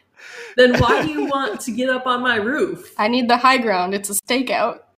 Then why do you want to get up on my roof? I need the high ground. It's a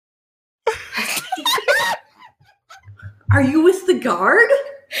stakeout. Are you with the guard?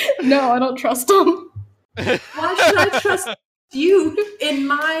 No, I don't trust them. Why should I trust you in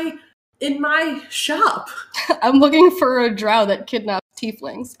my shop? I'm looking for a drow that kidnaps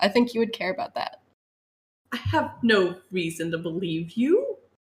tieflings. I think you would care about that. I have no reason to believe you.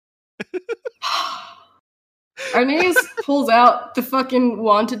 Arnaise pulls out the fucking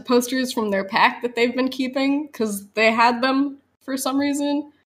wanted posters from their pack that they've been keeping because they had them for some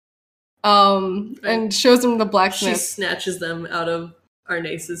reason. And shows them the She blacksmith. snatches them out of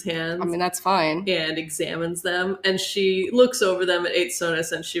Arnace's hands I mean, that's fine. and examines them, and she looks over them at 8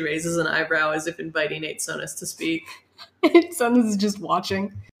 Sonus and she raises an eyebrow as if inviting 8 Sonus to speak. Son is just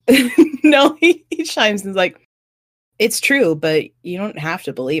watching. No, he chimes and is like, "It's true, but you don't have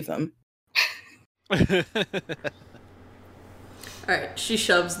to believe them." Alright, she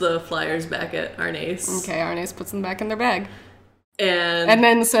shoves the flyers back at Arnace. Okay, Arnaise puts them back in their bag. And And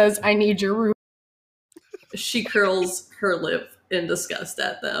then says, I need your roof. she curls her lip in disgust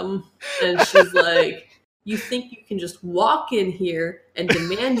at them. And she's like, "You think you can just walk in here and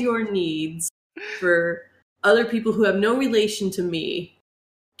demand your needs for other people who have no relation to me?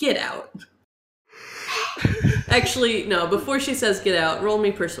 Get out." Actually, no, before she says get out, roll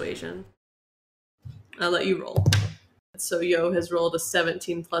me persuasion. I'll let you roll. So Yo has rolled a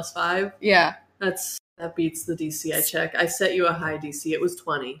 17 plus 5. Yeah. That beats the DC I check. I set you a high DC. It was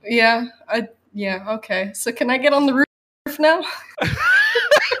 20. Yeah. Okay. So can I get on the roof now?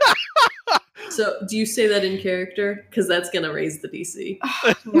 So do you say that in character? Because that's going to raise the DC.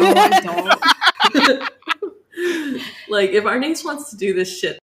 No, I don't. Like, if Arnace wants to do this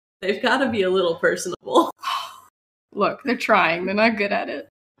shit, they've got to be a little personable. Look, they're trying. They're not good at it.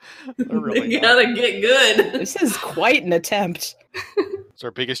 They're really They not. gotta get good. This is quite an attempt. It's our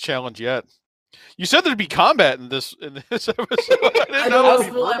biggest challenge yet. You said there'd be combat in this episode. I don't know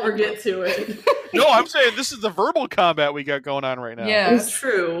if we'll ever get to it. No, I'm saying this is the verbal combat we got going on right now. Yeah. It's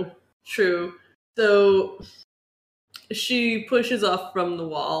true. So she pushes off from the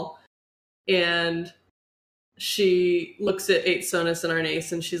wall and she looks at 8 Sonus and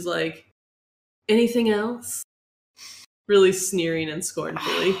Arnace and she's like, anything else? Really sneering and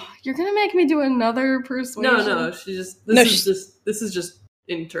scornfully. You're gonna make me do another persuasion? No, this is just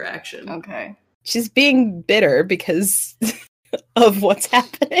interaction. Okay. She's being bitter because of what's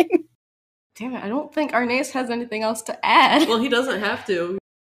happening. Damn it, I don't think Arnace has anything else to add. Well, he doesn't have to.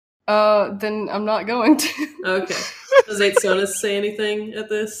 Then I'm not going to. Okay. Does 8 Sonus say anything at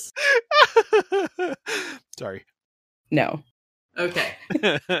this? Sorry. No. Okay.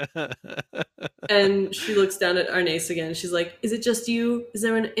 And she looks down at Arnace again. She's like, is it just you? Is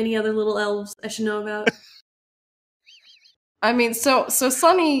there any other little elves I should know about? I mean, so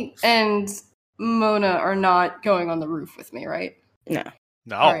Sunny and Mona are not going on the roof with me, right? No.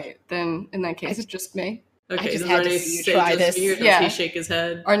 No. Alright, then in that case, it's just me. Okay, I just does had to Arnace see you say try just this. me, or does Yeah. he shake his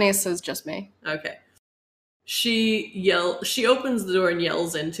head? Arnace says just me. Okay. She opens the door and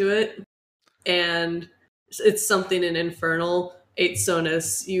yells into it, and it's something in Infernal. 8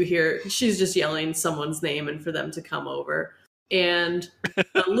 Sonus, you hear, she's just yelling someone's name and for them to come over. And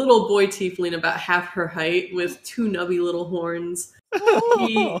a little boy tiefling about half her height with 2 nubby little horns,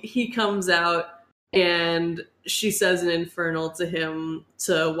 he comes out and she says in Infernal to him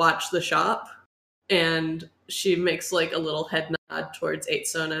to watch the shop. And she makes like a little head nod towards 8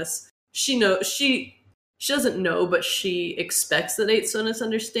 Sonus. She doesn't know, but she expects that 8 Sonus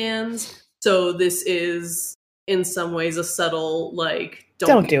understands. So this is in some ways a subtle like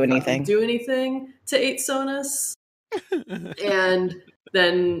Don't do anything. Do anything to 8 Sonus. And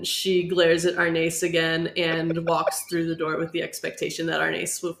then she glares at Arnace again and walks through the door with the expectation that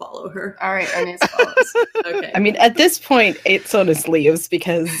Arnace will follow her. Alright, Arnace follows. Okay. I mean, at this point, 8 Sonus leaves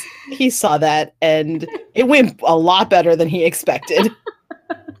because he saw that and it went a lot better than he expected.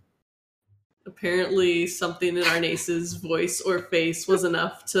 Apparently something in Arnace's voice or face was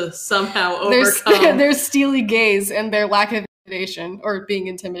enough to somehow overcome. Their steely gaze and their lack of intimidation or being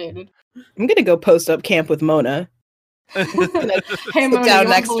intimidated. I'm gonna go post up camp with Mona. Hey Sit Mona, down you won't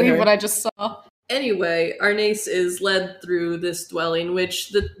next to believe her. what I just saw. Anyway, Arnace is led through this dwelling, which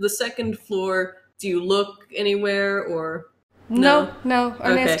the second floor, do you look anywhere or... No, Arnace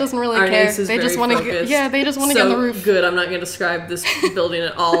Okay. doesn't really Arnace care. is They just very want to focused. they just want to get on the roof. Good, I'm not going to describe this building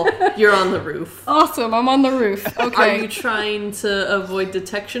at all. You're on the roof. Awesome, I'm on the roof. Are Okay. you trying to avoid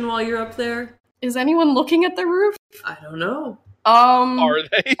detection while you're up there? Is anyone looking at the roof? I don't know. Are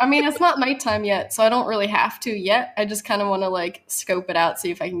they? I mean, it's not nighttime yet, so I don't really have to yet. I just kind of want to like scope it out, see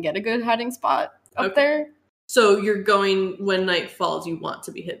if I can get a good hiding spot up Okay. there. So you're going, when night falls, you want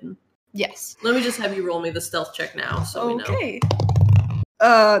to be hidden. Yes. Let me just have you roll me the stealth check now, so we know. Okay.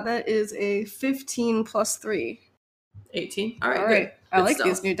 That is a 15 plus 3. 18. All right, All good. right. I Good like stealth.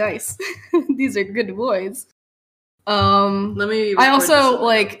 these new dice. These are good boys. Let me. I record this also in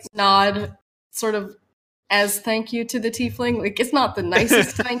like notes. nod sort of as thank you to the tiefling. Like it's not the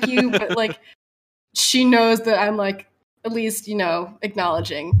nicest thank you, but like she knows that I'm like at least,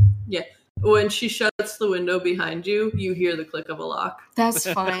 acknowledging. When she shuts the window behind you, you hear the click of a lock. That's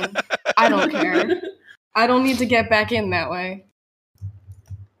fine. I don't care. I don't need to get back in that way.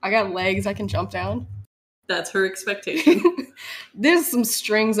 I got legs, I can jump down. That's her expectation. There's some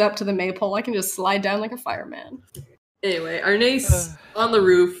strings up to the maypole. I can just slide down like a fireman. Anyway, Arnace on the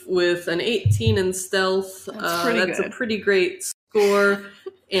roof with an 18 in stealth. That's pretty That's good. a pretty great score,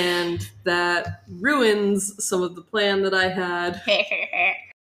 and that ruins some of the plan that I had.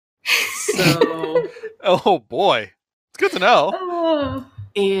 So, Oh boy, it's good to know. Oh.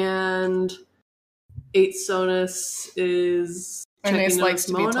 and 8 Sonus is Arnace checking likes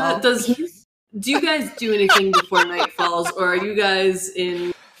to be Mona. tall. Do you guys do anything before night falls, or are you guys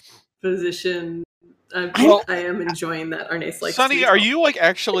in position? I am enjoying that Arnace likes. Sunny, to be are tall.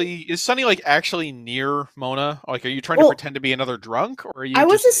 you is Sunny actually near Mona? Like, are you trying Well, to pretend to be another drunk, or are you? I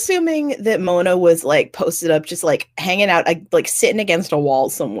was just... assuming that Mona was like posted up, just like hanging out, like sitting against a wall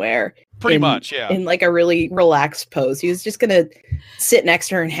somewhere. pretty in- much, yeah. In like a really relaxed pose. He was just gonna sit next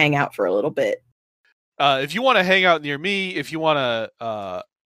to her and hang out for a little bit. If you want to hang out near me, if you want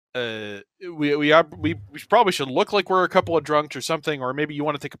to, we probably should look like we're a couple of drunks or something, or maybe you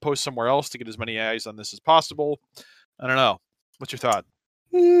want to take a post somewhere else to get as many eyes on this as possible. I don't know. What's your thought?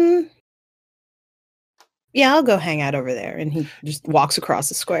 Yeah, I'll go hang out over there. And he just walks across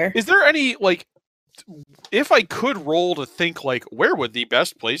the square. Is there any if I could roll to think where would the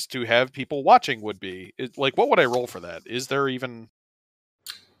best place to have people watching would be? What would I roll for that? Is there even?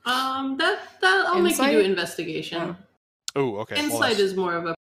 I'll make you do Insight? investigation. Oh, okay. well, Insight that's- is more of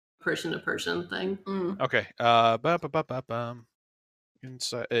a person-to-person thing. Okay.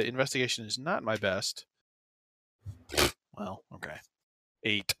 Investigation is not my best. Well, okay.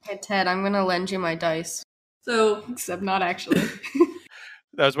 8. Hey Ted, I'm gonna lend you my dice. So Except not actually.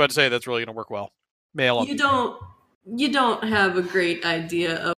 I was about to say that's really going to work well. Mail on. you don't have a great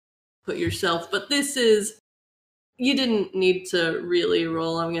idea of put yourself, but this is you didn't need to really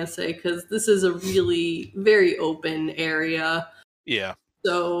roll. I'm gonna say because this is a really very open area, Yeah.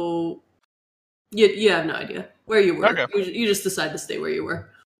 so you have no idea where you were. Okay. You just decide to stay where you were.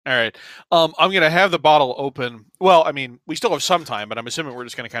 All right. I'm going to have the bottle open. Well, I mean, we still have some time, but I'm assuming we're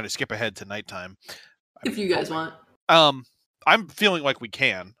just going to kind of skip ahead to nighttime. If you guys want. I'm feeling like we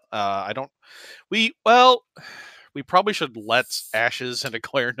can. We probably should let Ashes and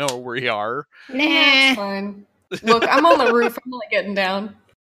Eclair know where we are. It's fine. Look, I'm on the roof. I'm not getting down.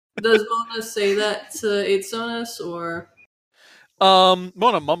 Does Mona say that to Aidsonis or?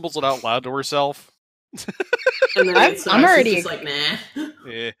 Mona mumbles it out loud to herself. And then I'm Aidsonis already- is just like, nah.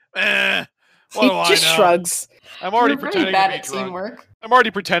 Yeah. What He do I just know? shrugs. I'm already You're really pretending bad to be at drunk. teamwork. I'm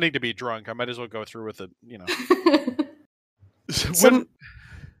already pretending to be drunk. I might as well go through with it, you know. Some-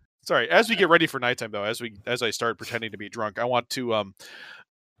 Sorry, as we get ready for nighttime though, as I start pretending to be drunk, I want to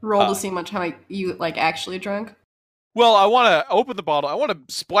Roll to see how you like actually drunk. well, I want to open the bottle. I want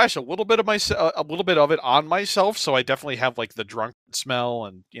to splash a little bit of it on myself, so I definitely have like the drunk smell,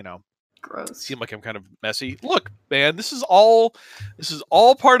 and you know, Gross. seem like I'm kind of messy. Look, man, this is all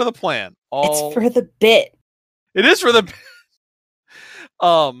part of the plan. It's for the bit. It is for the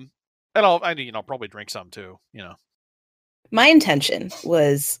and I'll probably drink some too. You know, My intention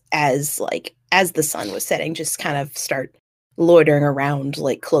was as the sun was setting, just kind of start loitering around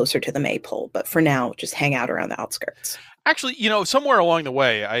like closer to the maypole. But for now, just hang out around the outskirts. actually, you know, somewhere along the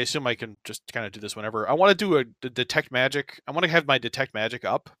way, I assume I can just kind of do this whenever I want to do a detect magic. I want to have my detect magic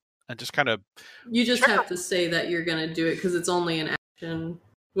up and just kind of. You just have to say that you're gonna do it because it's only an action.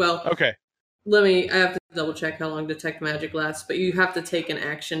 Well, Okay. I have to double check how long detect magic lasts, but you have to take an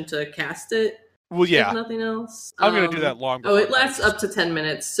action to cast it. Well, yeah, If nothing else. I'm gonna do that long. Oh, before it lasts night. up to 10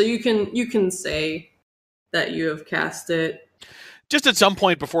 minutes, so you can say that you have cast it. Just at some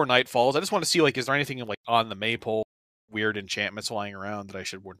point before night falls. I just want to see like, is there anything like on the maypole, weird enchantments lying around that I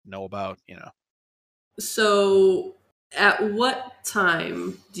should know about? You know. So, at what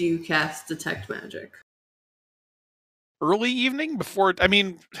time do you cast detect magic? Early evening before. I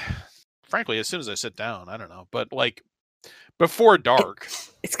mean, frankly, as soon as I sit down, I don't know, but like before dark.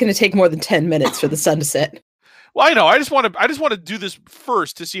 It's going to take more than 10 minutes for the sun to set. Well, I know. I just want to do this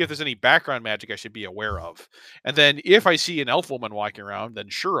first to see if there's any background magic I should be aware of, and then if I see an elf woman walking around, then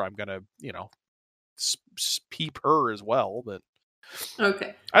sure, I'm gonna, you know, peep her as well. But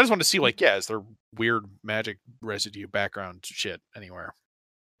Okay. I just want to see, like, is there weird magic residue background shit anywhere?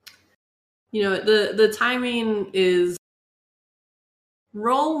 You know, the timing is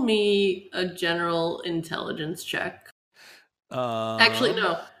roll me a general intelligence check. Actually,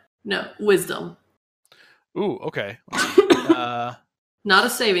 no, wisdom. Ooh, okay. Not a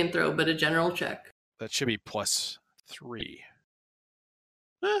saving throw, but a general check. That should be +3.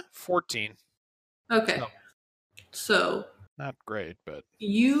 14. Okay. No. So Not great, but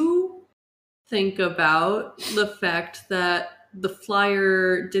you think about the fact that the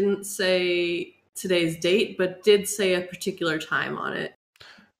flyer didn't say today's date, but did say a particular time on it.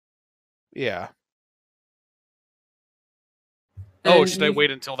 yeah. And Should I you-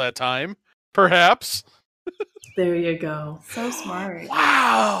 wait until that time? Perhaps. There you go. So smart.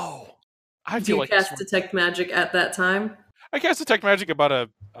 Wow. I Do feel you like cast detect magic at that time? I cast detect magic about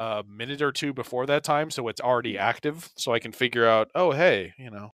a minute or two before that time, so it's already active, so I can figure out. Oh, hey, you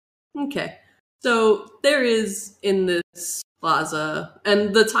know. Okay. So there is in this plaza,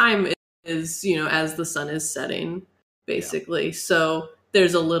 and the time is, you know, as the sun is setting, basically. So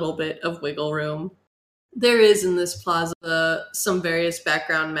there's a little bit of wiggle room. There is in this plaza some various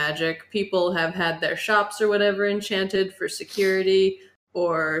background magic. People have had their shops or whatever enchanted for security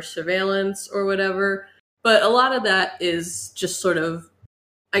or surveillance or whatever. But a lot of that is just sort of,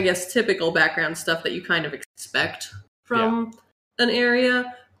 I guess, typical background stuff that you kind of expect from an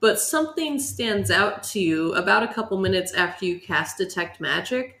area. But something stands out to you about a couple minutes after you cast Detect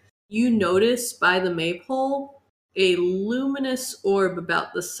Magic. You notice by the maypole a luminous orb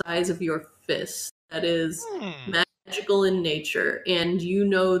about the size of your fist that is magical in nature, and you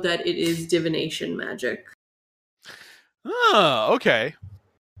know that it is divination magic. Oh, okay.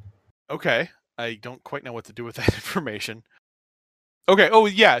 Okay. I don't quite know what to do with that information. Okay. Oh,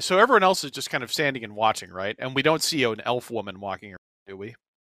 yeah. So everyone else is just kind of standing and watching, right? And we don't see an elf woman walking around, do we?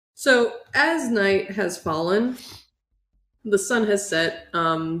 So, as night has fallen, the sun has set.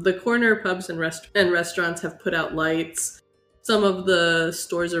 The corner pubs and restaurants have put out lights. Some of the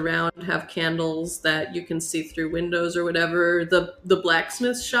stores around have candles that you can see through windows or whatever. The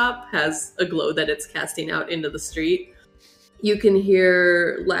blacksmith shop has a glow that it's casting out into the street. You can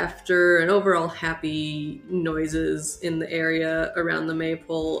hear laughter and overall happy noises in the area around the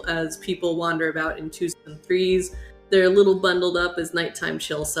Maypole as people wander about in twos and threes. They're a little bundled up as nighttime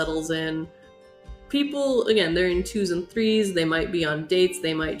chill settles in. People, again, they're in twos and threes. They might be on dates.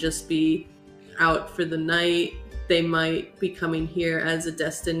 They might just be out for the night. They might be coming here as a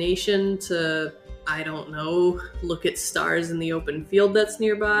destination to, I don't know, look at stars in the open field that's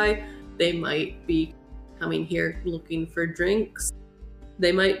nearby. They might be coming here looking for drinks.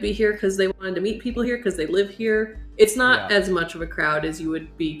 They might be here because they wanted to meet people here because they live here. It's not as much of a crowd as you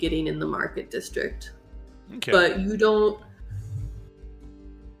would be getting in the market district. Okay. But you don't...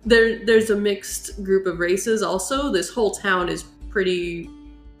 There's a mixed group of races also. This whole town is pretty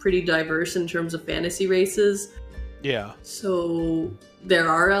diverse in terms of fantasy races. Yeah. So there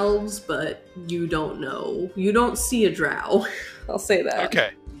are elves, but you don't know. You don't see a drow. I'll say that. Okay.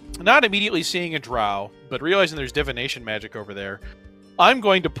 Not immediately seeing a drow, but realizing there's divination magic over there, I'm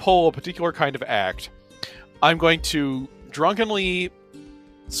going to pull a particular kind of act. I'm going to drunkenly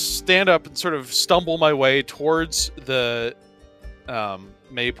stand up and sort of stumble my way towards the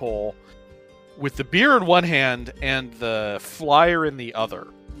Maypole with the beer in one hand and the flyer in the other.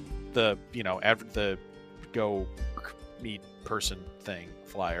 The go meet person thing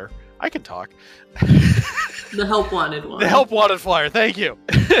flyer. I can talk. The help wanted one. The help wanted flyer. Thank you.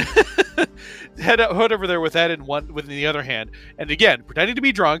 Head over there with that in the other hand, and again pretending to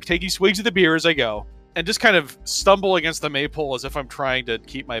be drunk, taking swigs of the beer as I go, and just kind of stumble against the Maypole as if I'm trying to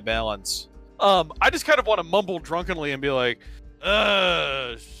keep my balance. I just kind of want to mumble drunkenly and be like,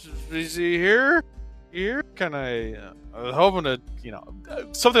 is he here? Here? Can I was hoping to,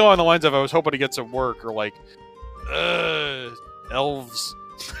 something along the lines of I was hoping to get some work, or like, elves.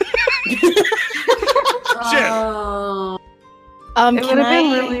 Shit. It would have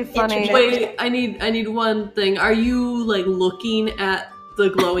been really funny. Wait, I need one thing. Are you like looking at the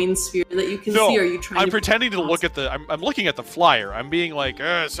glowing sphere that you can see? Or are you trying? I'm pretending to look at the. I'm looking at the flyer. I'm being like,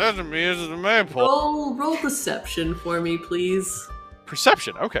 Sesame is the Maypole. Roll deception for me, please.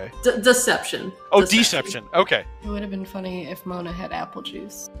 Perception. Okay. Deception. Oh, deception. Okay. It would have been funny if Mona had apple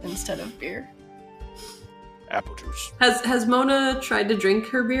juice instead of beer. Apple juice. Has Mona tried to drink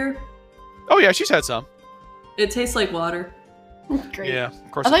her beer? Oh yeah, she's had some. It tastes like water. Great. Yeah,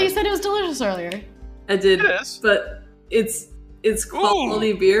 of course. I thought you said it was delicious earlier. I did. It is. But it's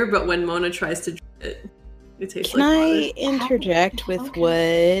quality beer, but when Mona tries to drink it, it tastes like water. Can I interject with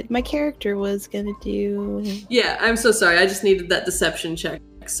what my character was gonna do? Yeah, I'm so sorry. I just needed that deception check.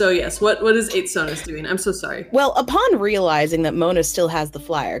 So yes, what is 8 Sonus doing? I'm so sorry. Well, upon realizing that Mona still has the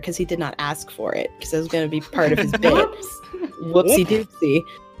flyer, because he did not ask for it, because it was going to be part of his bit. Whoopsie doopsie.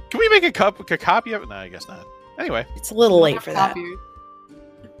 Can we make a copy of it? No, I guess not. Anyway. It's a little late for that.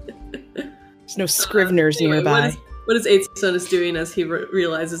 There's no Scriveners Anyway, nearby. What is 8 Sonus doing as he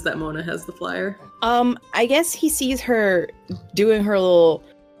realizes that Mona has the flyer? I guess he sees her doing her little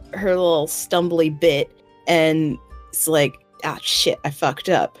stumbly bit, and it's like, ah, shit, I fucked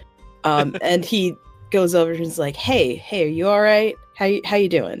up. And he goes over and is like, hey, are you all right? How you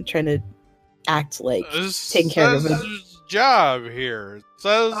doing? Trying to act like taking care of him. Job here.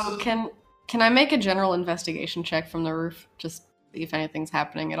 Says. Can I make a general investigation check from the roof? Just see if anything's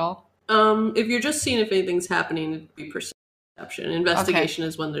happening at all? If you're just seeing if anything's happening, it'd be perception. Investigation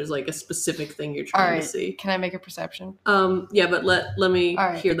is when there's like a specific thing you're trying to see. Can I make a perception? Yeah, but let me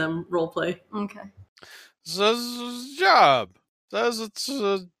hear them role play. Okay. Says job. Says it's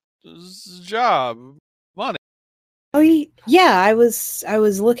a job. Money. Oh yeah, I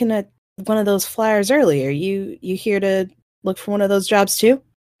was looking at one of those flyers earlier. You here to look for one of those jobs too?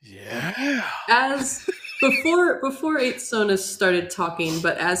 Yeah. As before 8 Sonus started talking,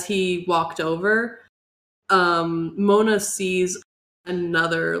 but as he walked over, Mona sees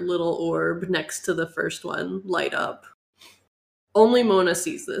another little orb next to the first one light up. Only Mona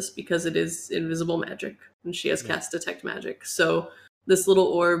sees this because it is invisible magic, and she has cast Detect Magic. So this little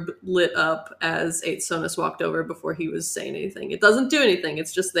orb lit up as 8 Sonus walked over before he was saying anything. It doesn't do anything,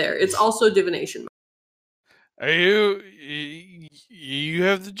 it's just there. It's also divination. Are you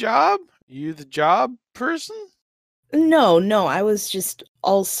have the job? You the job person? No, I was just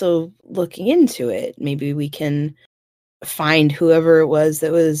also looking into it. Maybe we can find whoever it was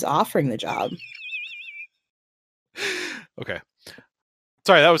that was offering the job. Okay.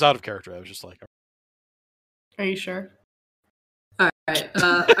 Sorry, that was out of character. I was just like... Are you sure? Alright, Alright,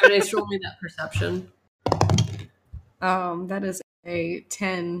 Arnes, roll me that perception. That is a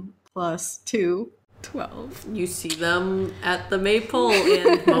 10 plus 2, 12. You see them at the maypole,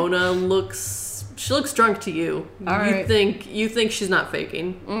 and Mona looks drunk to you. All right. You think she's not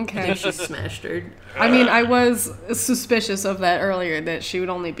faking. Okay. You think she's smashed her. I mean, I was suspicious of that earlier, that she would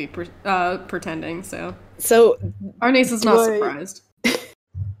only be pretending, so. So Arnes is not surprised.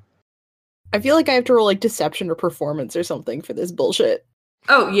 I feel like I have to roll like deception or performance or something for this bullshit.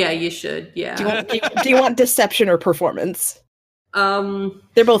 Oh yeah, you should. Yeah. Do you want deception or performance?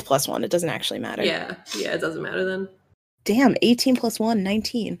 They're both +1. It doesn't actually matter. Yeah, it doesn't matter then. Damn, 18 + 1,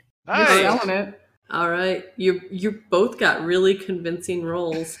 19. You're Nice. selling it. All right, you both got really convincing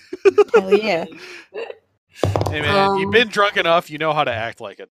rolls. Hell yeah. Hey man, you've been drunk enough. You know how to act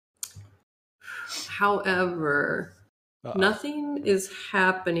like it. However, Uh-oh. nothing is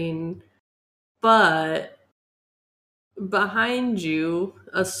happening, but behind you,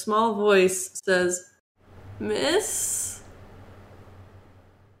 a small voice says, "Miss."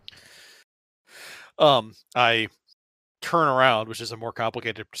 I turn around, which is a more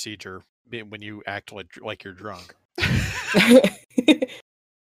complicated procedure when you act like you're drunk. I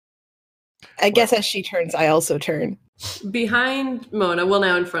guess as she turns, I also turn. Behind Mona, well,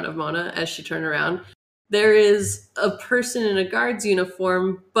 now in front of Mona, as she turned around, there is a person in a guard's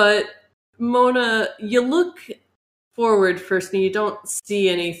uniform, but Mona, you look forward first and you don't see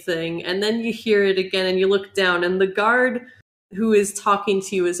anything, and then you hear it again and you look down, and the guard who is talking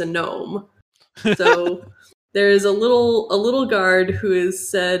to you is a gnome. So there is a little guard who has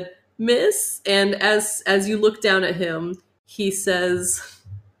said, "Miss," and as you look down at him, he says,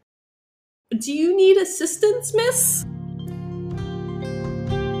 "Do you need assistance, miss?"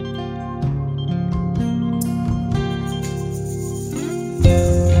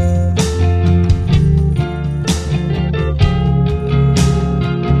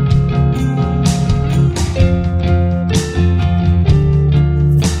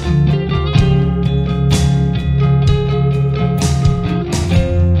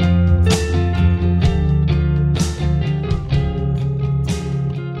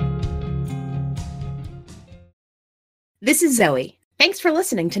 This is Zoe. Thanks for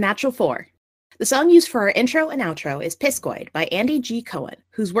listening to Natural 4. The song used for our intro and outro is Piscoid by Andy G. Cohen,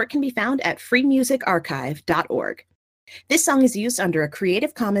 whose work can be found at freemusicarchive.org. This song is used under a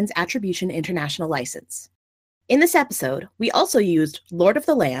Creative Commons Attribution International license. In this episode, we also used Lord of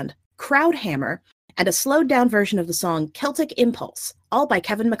the Land, Crowdhammer, and a slowed-down version of the song Celtic Impulse, all by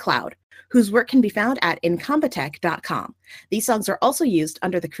Kevin MacLeod, whose work can be found at incompetech.com. These songs are also used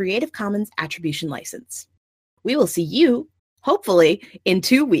under the Creative Commons Attribution license. We will see you, hopefully, in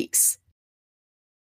 2 weeks.